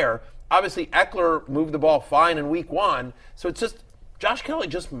the air. Obviously, Eckler moved the ball fine in week 1. So it's just Josh Kelly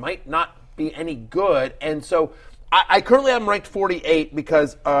just might not be any good. And so I currently have him ranked 47.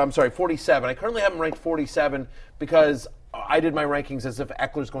 I currently have him ranked 47 because I did my rankings as if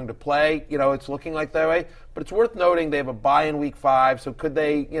Eckler's going to play. It's looking like that way. But it's worth noting they have a bye in week 5. So could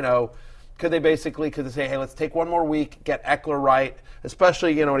they say, hey, let's take one more week, get Eckler right,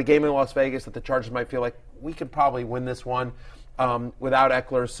 especially, in a game in Las Vegas that the Chargers might feel like we could probably win this one without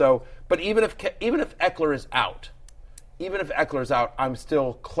Eckler. So, but even if Eckler is out, I'm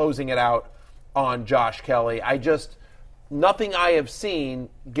still closing it out on Josh Kelly. Nothing I have seen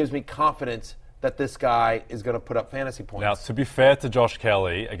gives me confidence that this guy is going to put up fantasy points. Now, to be fair to Josh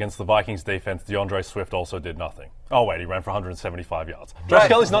Kelly, against the Vikings defense, DeAndre Swift also did nothing. Oh, wait, he ran for 175 yards. Josh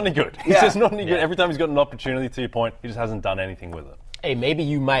Kelly's not any good. He's just not any good. Every time he's got an opportunity, to your point, he just hasn't done anything with it. Hey, maybe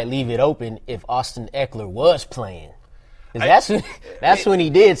you might leave it open if Austin Eckler was playing. That's when he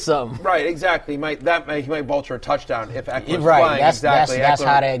did something. Right, exactly. He might vulture a touchdown if Eckler's right, playing. That's Eckler,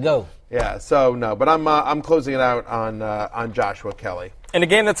 how that go. Yeah, so no, but I'm closing it out on Joshua Kelly. In a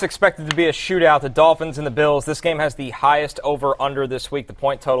game that's expected to be a shootout, the Dolphins and the Bills, this game has the highest over-under this week. The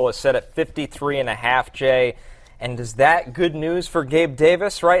point total is set at 53.5, Jay. And is that good news for Gabe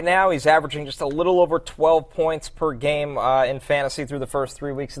Davis right now? He's averaging just a little over 12 points per game in fantasy through the first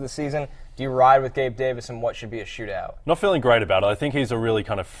 3 weeks of the season. Do you ride with Gabe Davis in what should be a shootout? Not feeling great about it. I think he's a really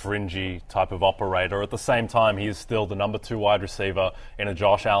kind of fringy type of operator. At the same time, he is still the number 2 wide receiver in a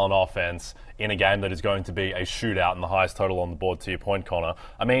Josh Allen offense in a game that is going to be a shootout and the highest total on the board, to your point, Connor.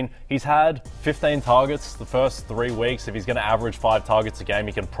 I mean, he's had 15 targets the first 3 weeks. If he's going to average 5 targets a game,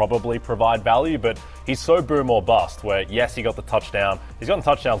 he can probably provide value, but he's so boom or bust where, yes, he got the touchdown. He's gotten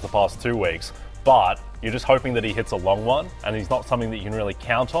touchdowns the past 2 weeks, but you're just hoping that he hits a long one, and he's not something that you can really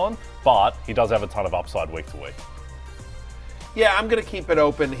count on, but he does have a ton of upside week to week. Yeah, I'm going to keep it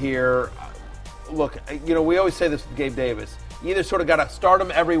open here. Look, we always say this with Gabe Davis. You either sort of got to start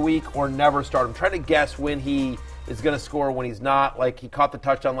him every week or never start him. Try to guess when he is going to score, when he's not. Like, he caught the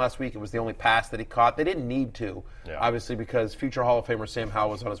touchdown last week. It was the only pass that he caught. They didn't need to, obviously, because future Hall of Famer Sam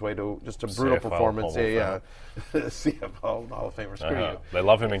Howell was on his way to just a brutal performance. CFL Hall of Famer, screw you. They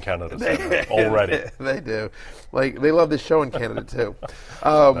love him in Canada already. They do. Like, they love this show in Canada, too.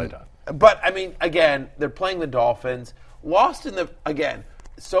 They don't. But, I mean, again, they're playing the Dolphins.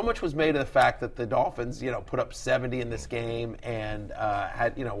 So much was made of the fact that the Dolphins, put up 70 in this game and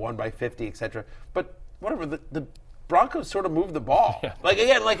had, won by 50, etc. But whatever, the Broncos sort of moved the ball. Yeah.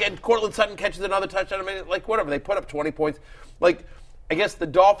 And Cortland Sutton catches another touchdown. I mean, whatever, they put up 20 points. I guess the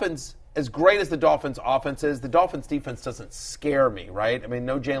Dolphins, as great as the Dolphins' offense is, the Dolphins' defense doesn't scare me, right? I mean,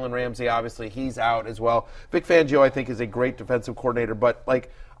 no Jalen Ramsey, obviously, he's out as well. Vic Fangio, I think, is a great defensive coordinator, but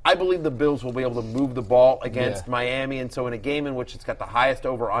I believe the Bills will be able to move the ball against Miami, and so in a game in which it's got the highest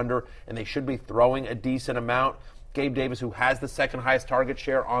over-under and they should be throwing a decent amount, Gabe Davis, who has the second highest target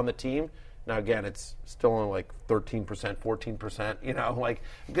share on the team, now again, it's still only 13%, 14%,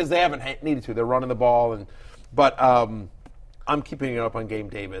 because they haven't needed to. They're running the ball, but I'm keeping it up on Gabe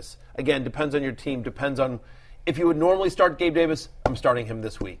Davis. Again, depends on your team, depends on if you would normally start Gabe Davis, I'm starting him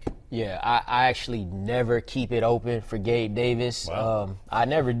this week. Yeah, I actually never keep it open for Gabe Davis. Wow. I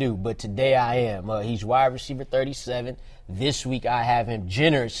never do, but today I am. He's wide receiver 37. This week I have him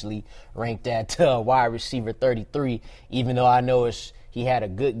generously ranked at wide receiver 33, even though I know he had a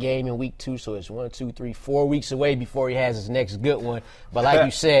good game in week 2, so it's 4 weeks away before he has his next good one. But like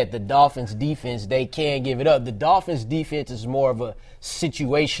you said, the Dolphins' defense, they can give it up. The Dolphins' defense is more of a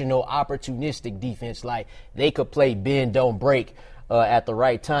situational, opportunistic defense. Like, they could play bend, don't break at the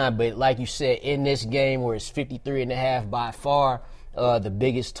right time. But like you said, in this game where it's 53.5 by far, the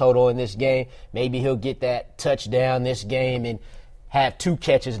biggest total in this game, maybe he'll get that touchdown this game and have 2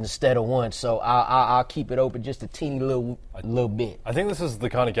 catches instead of 1. So I'll keep it open just a teeny little A little bit. I think this is the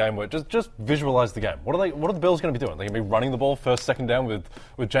kind of game where just visualize the game. What are the Bills going to be doing? They're going to be running the ball first, second down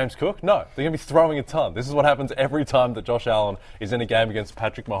with James Cook? No, they're going to be throwing a ton. This is what happens every time that Josh Allen is in a game against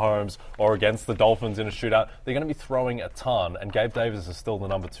Patrick Mahomes or against the Dolphins in a shootout. They're going to be throwing a ton, and Gabe Davis is still the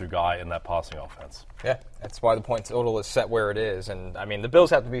number 2 guy in that passing offense. Yeah, that's why the point total is set where it is. And, I mean, the Bills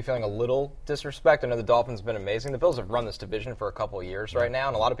have to be feeling a little disrespect. I know the Dolphins have been amazing. The Bills have run this division for a couple of years right now,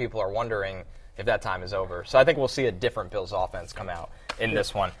 and a lot of people are wondering if that time is over. So I think we'll see a different Bills offense come out in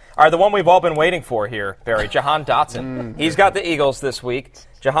this one. All right, the one we've all been waiting for here, Barry, Jahan Dotson. He's got the Eagles this week.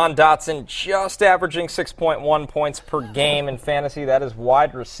 Jahan Dotson just averaging 6.1 points per game in fantasy. That is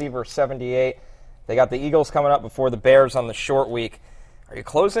wide receiver 78. They got the Eagles coming up before the Bears on the short week. Are you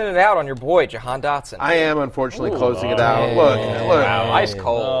closing it out on your boy, Jahan Dotson? I am, unfortunately, closing it out. Look. Wow, ice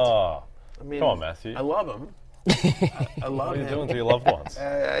cold. Oh. I mean, come on, Matthew. I love him. I love what are you him. doing to your loved ones?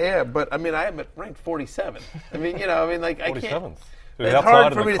 Yeah, but I mean, I have it ranked 47. I mean, like I can't. 47th. It's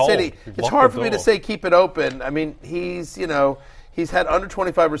hard for me to say. It's hard for me to say keep it open. I mean, he's had under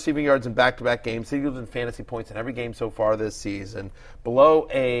 25 receiving yards in back-to-back games. He's in fantasy points in every game so far this season. Below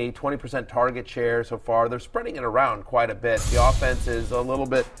a 20% target share so far. They're spreading it around quite a bit. The offense is a little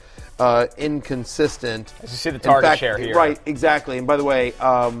bit inconsistent. As you see the target share here. Right, exactly. And by the way,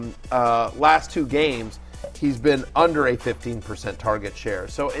 last 2 games, he's been under a 15% target share.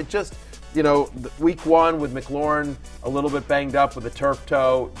 So it just, week 1 with McLaurin a little bit banged up with a turf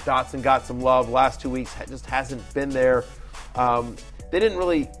toe. Dotson got some love. Last 2 weeks just hasn't been there. They didn't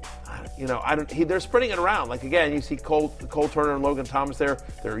really, they're spreading it around. Like, again, you see Cole Turner and Logan Thomas there.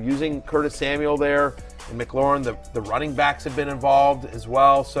 They're using Curtis Samuel there. And McLaurin, the running backs have been involved as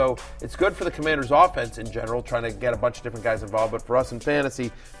well. So it's good for the Commanders' offense in general, trying to get a bunch of different guys involved. But for us in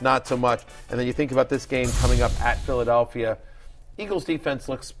fantasy, not so much. And then you think about this game coming up at Philadelphia. Eagles' defense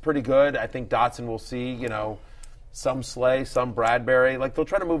looks pretty good. I think Dotson will see, some Slay, some Bradbury. Like, they'll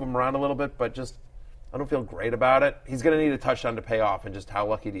try to move him around a little bit, but just I don't feel great about it. He's going to need a touchdown to pay off, and just how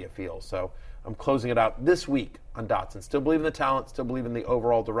lucky do you feel? So I'm closing it out this week on Dotson. Still believe in the talent, still believe in the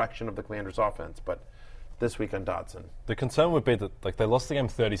overall direction of the Commanders' offense, but this week on Dotson. The concern would be that they lost the game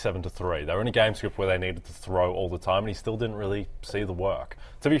 37-3. They were in a game script where they needed to throw all the time, and he still didn't really see the work.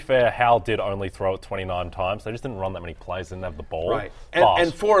 To be fair, Howell did only throw it 29 times. They just didn't run that many plays, didn't have the ball. Right.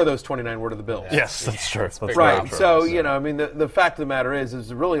 And 4 of those 29 were to the Bills. Yes, that's true. That's right. True. So, the fact of the matter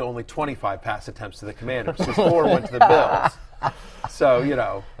is really only 25 pass attempts to the Commanders, because 4 went to the Bills. So,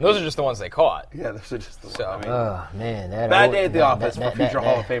 those are just the ones they caught. Yeah, those are just the ones. So, bad day at the office for future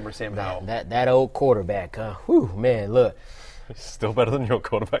Hall of Famer Sam Howell. That old quarterback, huh? Whew, man, look. He's still better than your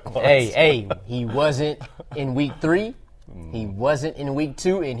quarterback. Hey, he wasn't in week 3. He wasn't in week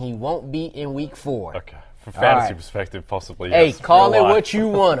 2, and he won't be in week 4. Okay. From fantasy perspective, possibly, Hey, yes. call it what you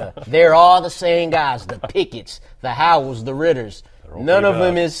wanna. They're all the same guys. The Pickett's, the Howells, the Ritters. None of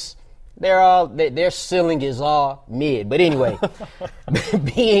them is... Their ceiling is all mid. But anyway,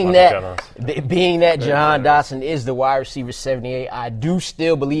 being that Jahan Dotson is the wide receiver 78, I do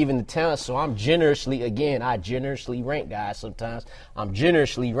still believe in the talent. So I generously rank guys sometimes. I'm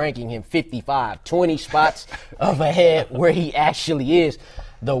generously ranking him 55, 20 spots up ahead where he actually is.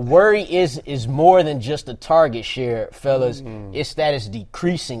 The worry is more than just the target share, fellas. It's that it's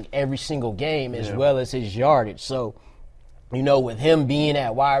decreasing every single game as well as his yardage. So, with him being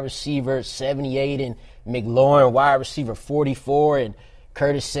at wide receiver 78 and McLaurin wide receiver 44 and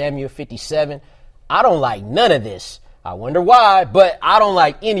Curtis Samuel 57, I don't like none of this. I wonder why, but I don't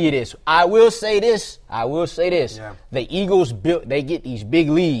like any of this. I will say this. Yeah. The Eagles, they get these big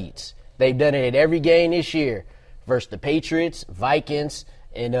leads. They've done it at every game this year versus the Patriots, Vikings,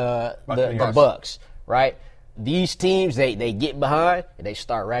 and the Bucks, right? These teams, they get behind and they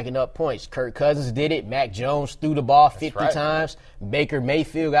start racking up points. Kirk Cousins did it. Mac Jones threw the ball 50 times. Baker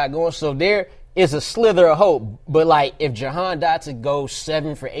Mayfield got going. So there is a slither of hope. But, if Jahan Dotson goes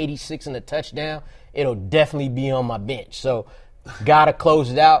 7 for 86 and a touchdown, it'll definitely be on my bench. So, got to close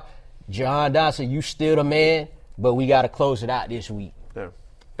it out. Jahan Dotson, you still the man, but we got to close it out this week. Yeah.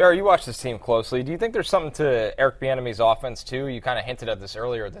 Barry, you watch this team closely. Do you think there's something to Eric Bieniemy's offense, too? You kind of hinted at this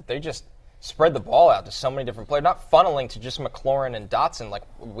earlier, that they just spread the ball out to so many different players, not funneling to just McLaurin and Dotson like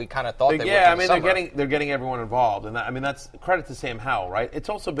we kind of thought they would. Yeah, they're getting everyone involved, and that's credit to Sam Howell, right? It's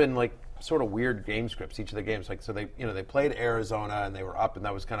also been sort of weird game scripts each of the games. So they played Arizona and they were up, and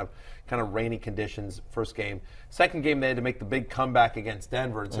that was kind of rainy conditions first game. Second game they had to make the big comeback against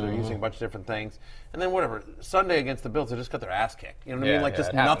Denver, and so they're using a bunch of different things. And then Sunday against the Bills, they just got their ass kicked. You know what I mean?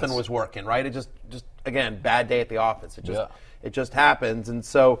 Just nothing was working, right? It just again, bad day at the office. It just happens, and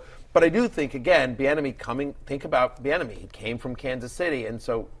so. But I do think, again, think about Bieniemy. He came from Kansas City, and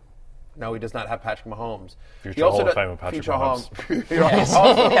so No, he does not have Patrick Mahomes. Future Hall of Famer Patrick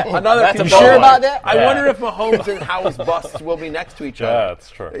Mahomes. Another you sure about that? I wonder if Mahomes and Howie's busts will be next to each other. Yeah, that's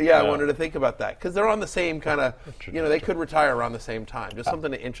true. Yeah, I wanted to think about that because they're on the same kind of, they could retire around the same time. Just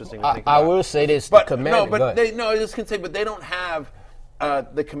something interesting to think about. I will say this, but the Commanders. I just can say, but they don't have.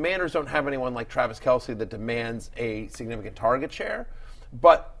 The Commanders don't have anyone like Travis Kelce that demands a significant target share.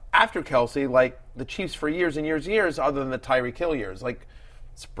 But after Kelce, like the Chiefs for years and years and years, other than the Tyreek Hill years, like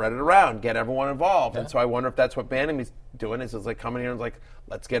spread it around, get everyone involved. And so I wonder if that's what Bieniemy's doing is like coming here and like,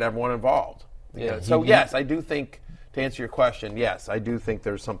 let's get everyone involved. Yeah. So yes, I do think, to answer your question, yes, I do think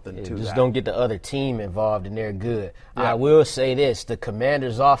there's something to that. Just don't get the other team involved and they're good. Yeah. I will say this, the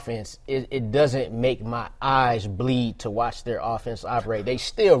Commanders' offense, it doesn't make my eyes bleed to watch their offense operate. They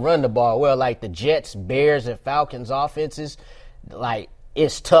still run the ball well, like the Jets, Bears, and Falcons offenses, like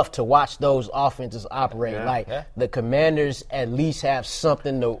it's tough to watch those offenses operate. The Commanders at least have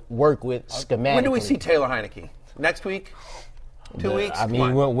something to work with schematically. When do we see Taylor Heineke? Next week? 2 weeks? I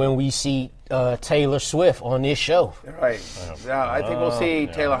mean, when we see Taylor Swift on this show. Right. I think we'll see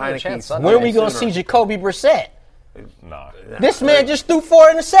Taylor Heineke. When are we going to see Jacoby Brissett? No. This man just threw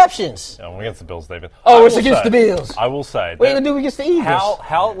 4 interceptions. Yeah, against the Bills, David. Oh, it's against the Bills. I will say. What are you going to do against the Eagles?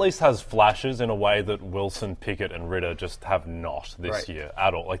 Hal at least has flashes in a way that Wilson, Pickett, and Ritter just have not this year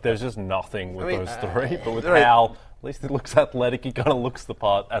at all. Like, there's just nothing with those three. But with Hal, at least he looks athletic. He kind of looks the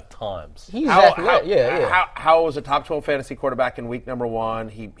part at times. He's athletic, Hal was a top 12 fantasy quarterback in week number 1.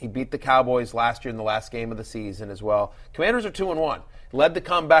 He beat the Cowboys last year in the last game of the season as well. Commanders are 2-1. Led the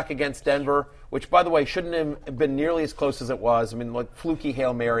comeback against Denver, which, by the way, shouldn't have been nearly as close as it was. I mean, like, fluky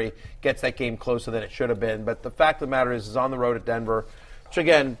Hail Mary gets that game closer than it should have been. But the fact of the matter is on the road at Denver, which,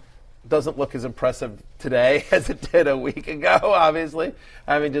 again, doesn't look as impressive today as it did a week ago, obviously.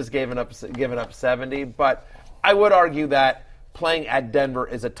 I mean, just giving up 70. But I would argue that playing at Denver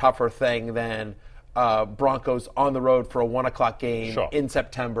is a tougher thing than Broncos on the road for a 1 o'clock game in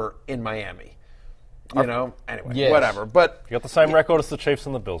September in Miami. Anyway, whatever. But you got the same record as the Chiefs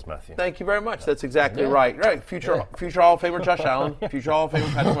and the Bills, Matthew. Thank you very much. That's exactly right. Right. Future Hall of Famer Josh Allen, future Hall of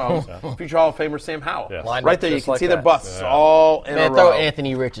Famer Patrick Mahomes, future Hall of Famer Sam Howell. Yes. Right there, you can see their busts all in a row. Throw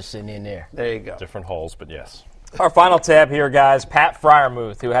Anthony Richardson in there. There you go. Different holes, but yes. Our final tab here, guys, Pat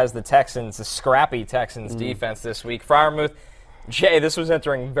Freiermuth, who has the scrappy Texans defense this week. Freiermuth, Jay, this was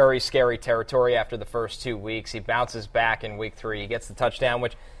entering very scary territory after the first 2 weeks. He bounces back in week 3. He gets the touchdown,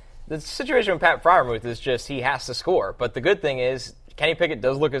 which the situation with Pat Freiermuth is just he has to score. But the good thing is Kenny Pickett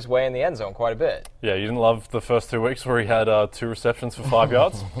does look his way in the end zone quite a bit. Yeah, you didn't love the first 2 weeks where he had 2 receptions for 5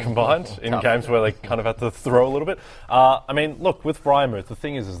 yards combined in games where they kind of had to throw a little bit. I mean, look, with Freiermuth, the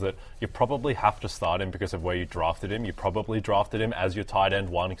thing is that you probably have to start him because of where you drafted him. You probably drafted him as your tight end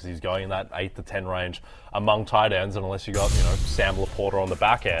 1 because he's going in that 8 to 10 range among tight ends, and unless you got, Sam Laporta on the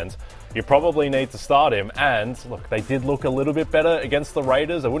back end, you probably need to start him. And look, they did look a little bit better against the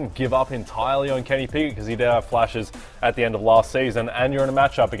Raiders. I wouldn't give up entirely on Kenny Pickett because he did have flashes at the end of last season. And you're in a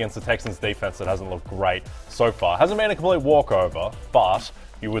matchup against the Texans defense that hasn't looked great so far. Hasn't been a complete walkover, but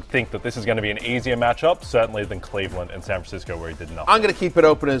you would think that this is going to be an easier matchup, certainly than Cleveland and San Francisco, where he did nothing. I'm going to keep it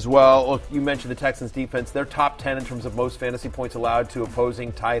open as well. Look, you mentioned the Texans defense. They're top 10 in terms of most fantasy points allowed to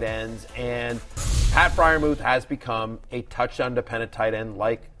opposing tight ends. And Pat Freiermuth has become a touchdown-dependent tight end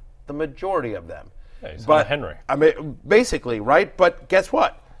like the majority of them. Yeah, he's Hunter Henry. I mean, basically, right? But guess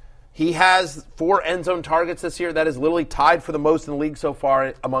what? He has 4 end zone targets this year. That is literally tied for the most in the league so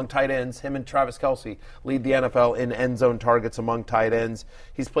far among tight ends. Him and Travis Kelce lead the NFL in end zone targets among tight ends.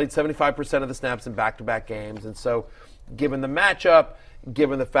 He's played 75% of the snaps in back-to-back games. And so given the matchup,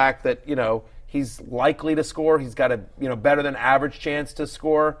 given the fact that, he's likely to score, he's got a, better than average chance to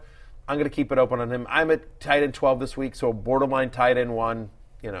score, I'm going to keep it open on him. I'm at tight end 12 this week, so borderline tight end 1,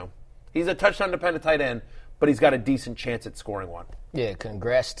 He's a touchdown-dependent tight end, but he's got a decent chance at scoring 1. Yeah,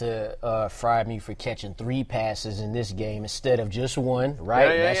 congrats to Freiermuth for catching 3 passes in this game instead of just 1,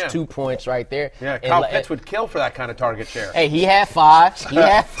 right? Yeah, That's 2 points right there. Yeah, Kyle Pitts would kill for that kind of target share. Hey, he had 5. He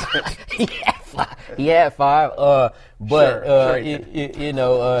had 5. Hey,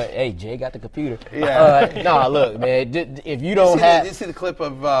 Jay got the computer. Yeah. Look, man. If you don't have, do you see the clip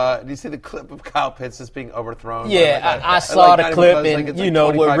of Kyle Pitts just being overthrown? Yeah, I saw the clip, and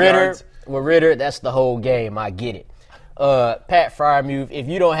with Ritter, that's the whole game. I get it. Pat Freiermuth, if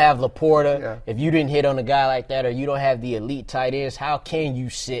you don't have Laporta, if you didn't hit on a guy like that, or you don't have the elite tight ends, how can you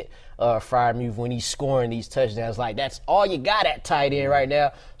sit Freiermuth when he's scoring these touchdowns? Like, that's all you got at tight end right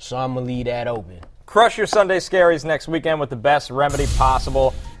now, so I'm going to leave that open. Crush your Sunday scaries next weekend with the best remedy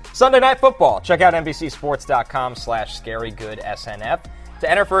possible. Sunday Night Football. Check out NBCSports.com/ScaryGoodSNF to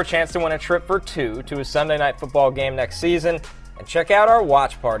enter for a chance to win a trip for 2 to a Sunday Night Football game next season. and check out our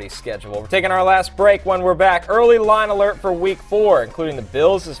watch party schedule. We're taking our last break. When we're back, early line alert for Week 4, including the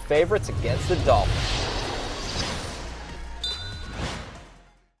Bills as favorites against the Dolphins.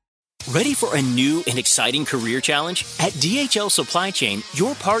 Ready for a new and exciting career challenge? At DHL Supply Chain,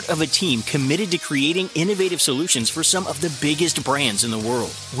 you're part of a team committed to creating innovative solutions for some of the biggest brands in the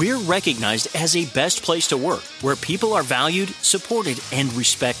world. We're recognized as a best place to work, where people are valued, supported, and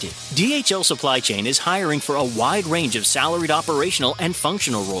respected. DHL Supply Chain is hiring for a wide range of salaried operational and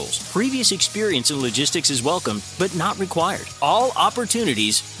functional roles. Previous experience in logistics is welcome, but not required. All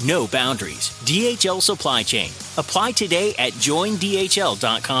opportunities, no boundaries. DHL Supply Chain. Apply today at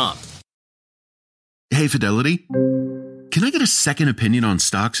joindhl.com. Hey, Fidelity. Can I get a second opinion on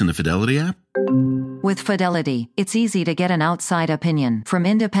stocks in the Fidelity app? With Fidelity, it's easy to get an outside opinion from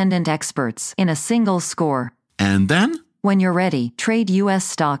independent experts in a single score. And then? When you're ready, trade U.S.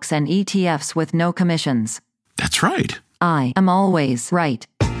 stocks and ETFs with no commissions. That's right. I am always right.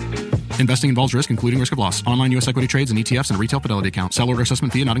 Investing involves risk, including risk of loss. Online U.S. equity trades and ETFs and a retail Fidelity account. Sell order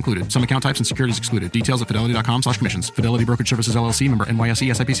assessment fee not included. Some account types and securities excluded. Details at fidelity.com/commissions. Fidelity Brokerage Services, LLC, member NYSE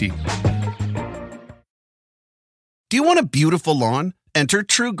SIPC. Do you want a beautiful lawn? Enter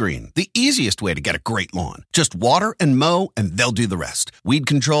TruGreen, the easiest way to get a great lawn. Just water and mow, and they'll do the rest. Weed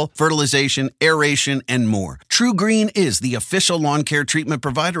control, fertilization, aeration, and more. TruGreen is the official lawn care treatment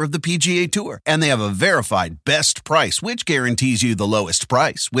provider of the PGA Tour, and they have a verified best price, which guarantees you the lowest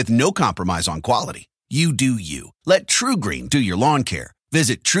price with no compromise on quality. You do you. Let TruGreen do your lawn care.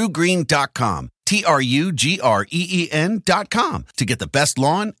 Visit TruGreen.com, TruGreen.com, to get the best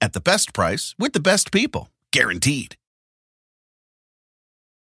lawn at the best price with the best people. Guaranteed.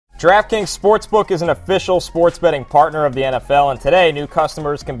 DraftKings Sportsbook is an official sports betting partner of the NFL, and today new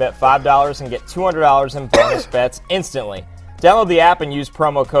customers can bet $5 and get $200 in bonus bets instantly. Download the app and use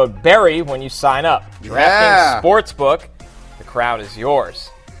promo code BERRY when you sign up. DraftKings Sportsbook, the crowd is yours.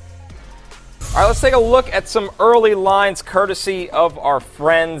 All right, let's take a look at some early lines courtesy of our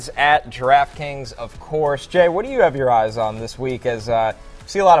friends at DraftKings, of course. Jay, what do you have your eyes on this week as you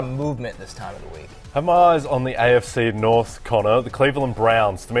see a lot of movement this time of the week? I have my eyes on the AFC North, Connor. The Cleveland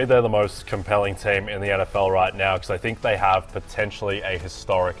Browns. To me, they're the most compelling team in the NFL right now because I think they have potentially a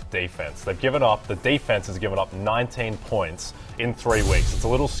historic defense. The defense has given up 19 points in 3 weeks. It's a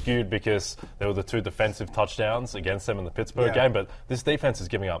little skewed because there were the 2 defensive touchdowns against them in the Pittsburgh game, but this defense is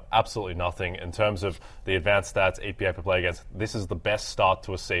giving up absolutely nothing in terms of the advanced stats, EPA per play against. This is the best start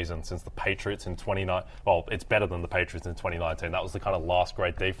to a season since the Patriots in 2019. Well, it's better than the Patriots in 2019. That was the kind of last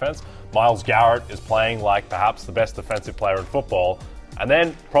great defense. Myles Garrett is playing like perhaps the best defensive player in football. And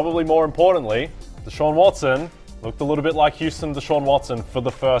then, probably more importantly, Deshaun Watson looked a little bit like Houston Deshaun Watson for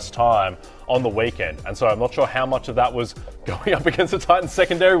the first time on the weekend. And so I'm not sure how much of that was going up against the Titans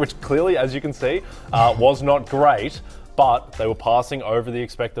secondary, which clearly, as you can see, was not great. But they were passing over the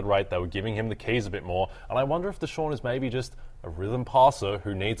expected rate. They were giving him the keys a bit more. And I wonder if Deshaun is maybe just a rhythm passer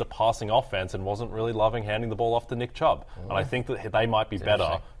who needs a passing offense and wasn't really loving handing the ball off to Nick Chubb. And I think that they might be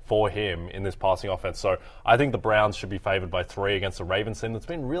better for him in this passing offense. So I think the Browns should be favored by 3 against the Ravens team that's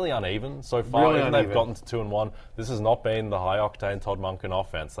been really uneven so far. Even they've gotten to 2-1. This has not been the high-octane Todd Monken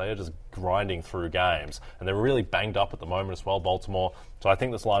offense. They are just grinding through games. And they're really banged up at the moment as well, Baltimore. So I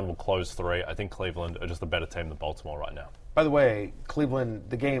think this line will close 3. I think Cleveland are just a better team than Baltimore right now. By the way, Cleveland,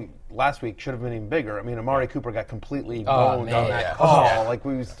 the game last week should have been even bigger. I mean, Amari Cooper got completely boned on that call. Like,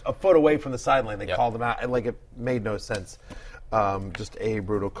 we was a foot away from the sideline. They called him out, and like, it made no sense. Just a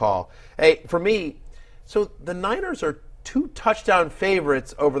brutal call. Hey, for me, so the Niners are 2 touchdown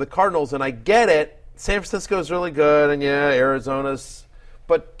favorites over the Cardinals, and I get it. San Francisco's really good, and Arizona's,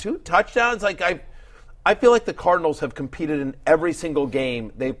 but 2 touchdowns, like I feel like the Cardinals have competed in every single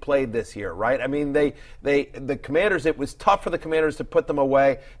game they've played this year, right? I mean, the Commanders, it was tough for the Commanders to put them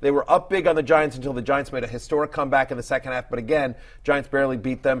away. They were up big on the Giants until the Giants made a historic comeback in the second half, but again, Giants barely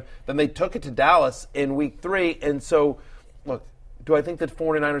beat them. Then they took it to Dallas in week 3, and so, look, do I think that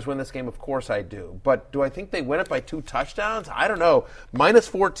 49ers win this game? Of course I do. But do I think they win it by 2 touchdowns? I don't know. Minus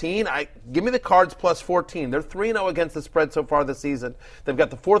 14? Give me the Cards plus 14. They're 3-0 against the spread so far this season. They've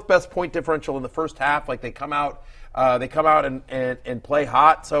got the 4th best point differential in the first half. Like, they come out and play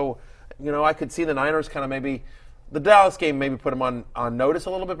hot. So, I could see the Niners kind of maybe – the Dallas game maybe put them on notice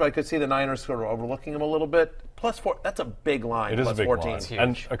a little bit, but I could see the Niners sort of overlooking them a little bit. +4. That's a big line. It is a big 14. line.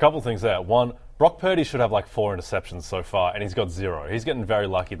 And a couple of things there. One, Brock Purdy should have like 4 interceptions so far, and he's got 0. He's getting very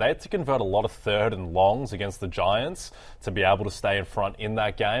lucky. They had to convert a lot of third and longs against the Giants to be able to stay in front in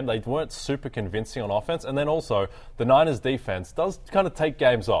that game. They weren't super convincing on offense. And then also, the Niners defense does kind of take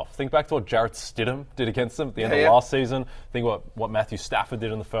games off. Think back to what Jarrett Stidham did against them at the end of last season. Think what Matthew Stafford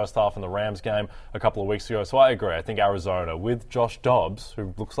did in the first half in the Rams game a couple of weeks ago. So I agree. I think Arizona, with Josh Dobbs,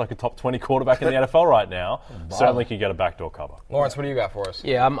 who looks like a top 20 quarterback in the NFL right now, certainly can get a backdoor cover. Lawrence, what do you got for us?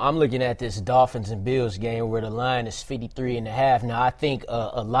 Yeah, I'm looking at this Dolphins and Bills game where the line is 53.5. Now, I think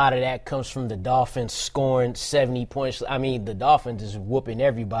a lot of that comes from the Dolphins scoring 70 points. I mean, the Dolphins is whooping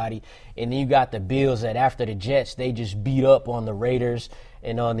everybody. And then you got the Bills that after the Jets, they just beat up on the Raiders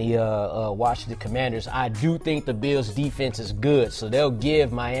and on the Washington Commanders. I do think the Bills' defense is good, so they'll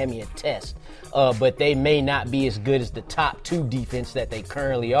give Miami a test. But they may not be as good as the top 2 defense that they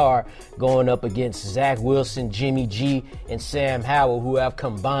currently are, going up against Zach Wilson, Jimmy G, and Sam Howell, who have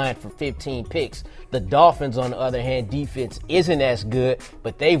combined for 15 picks. The Dolphins, on the other hand, defense isn't as good,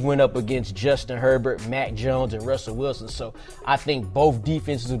 but they've went up against Justin Herbert, Mac Jones, and Russell Wilson. So I think both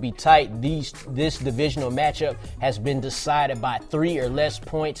defenses will be tight. This divisional matchup has been decided by 3 or less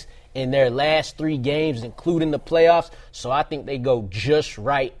points in their last 3 games, including the playoffs. So I think they go just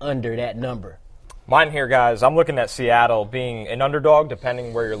right under that number. Mine here, guys, I'm looking at Seattle being an underdog,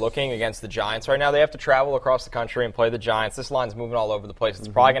 depending where you're looking, against the Giants. Right now, they have to travel across the country and play the Giants. This line's moving all over the place. It's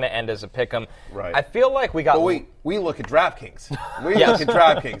probably going to end as a pick 'em. Right. I feel like we got... But we look at DraftKings. We look at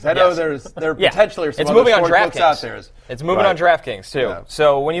DraftKings. I know there potentially are some it's other moving on sports books DraftKings. out there. It's moving on DraftKings, too. Yeah.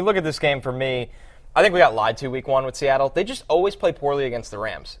 So when you look at this game, for me, I think we got lied to week 1 with Seattle. They just always play poorly against the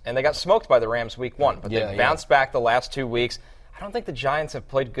Rams, and they got smoked by the Rams week 1. But they bounced back the last 2 weeks. I don't think the Giants have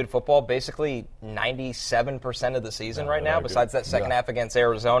played good football basically 97% of the season right now, besides that second half against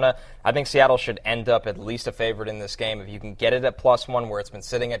Arizona. I think Seattle should end up at least a favorite in this game. If you can get it at +1, where it's been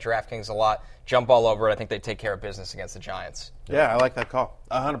sitting at DraftKings a lot, jump all over it. I think they take care of business against the Giants. Yeah, I like that call.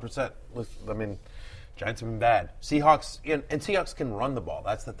 100%. I mean, Giants have been bad. Seahawks, and Seahawks can run the ball.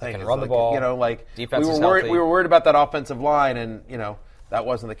 That's the thing. They can run the ball. Defense is healthy. We were worried about that offensive line, and that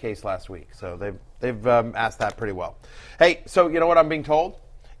wasn't the case last week. So they've asked that pretty well. Hey, so you know what I'm being told?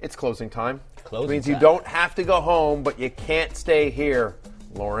 It's closing time. It means you don't have to go home, but you can't stay here,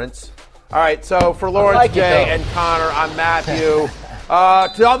 Lawrence. All right, so for Lawrence, Jay, and Connor, I'm Matthew.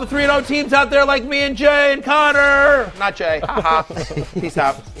 To all the 3-0 teams out there like me and Jay and Connor. Not Jay. Peace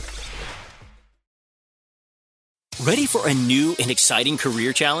out. Ready for a new and exciting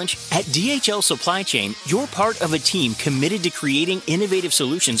career challenge? At DHL Supply Chain, you're part of a team committed to creating innovative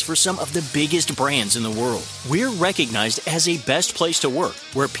solutions for some of the biggest brands in the world. We're recognized as a best place to work,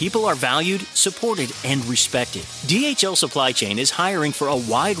 where people are valued, supported, and respected. DHL Supply Chain is hiring for a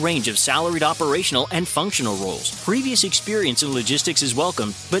wide range of salaried operational and functional roles. Previous experience in logistics is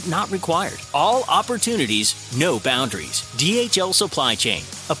welcome, but not required. All opportunities, no boundaries. DHL Supply Chain.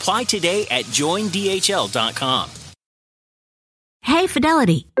 Apply today at joindhl.com. Hey,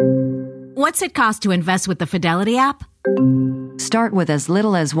 Fidelity. What's it cost to invest with the Fidelity app? Start with as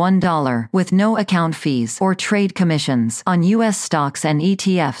little as $1 with no account fees or trade commissions on U.S. stocks and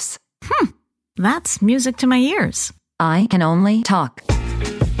ETFs. That's music to my ears. I can only talk.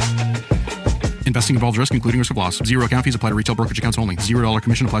 Investing involves risk, including risk of loss. Zero account fees apply to retail brokerage accounts only. $0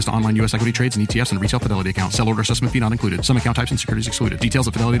 commission applies to online U.S. equity trades and ETFs and retail Fidelity accounts. Sell order assessment fee not included. Some account types and securities excluded. Details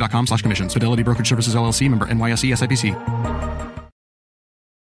at fidelity.com/commissions. Fidelity Brokerage Services LLC, member NYSE SIPC.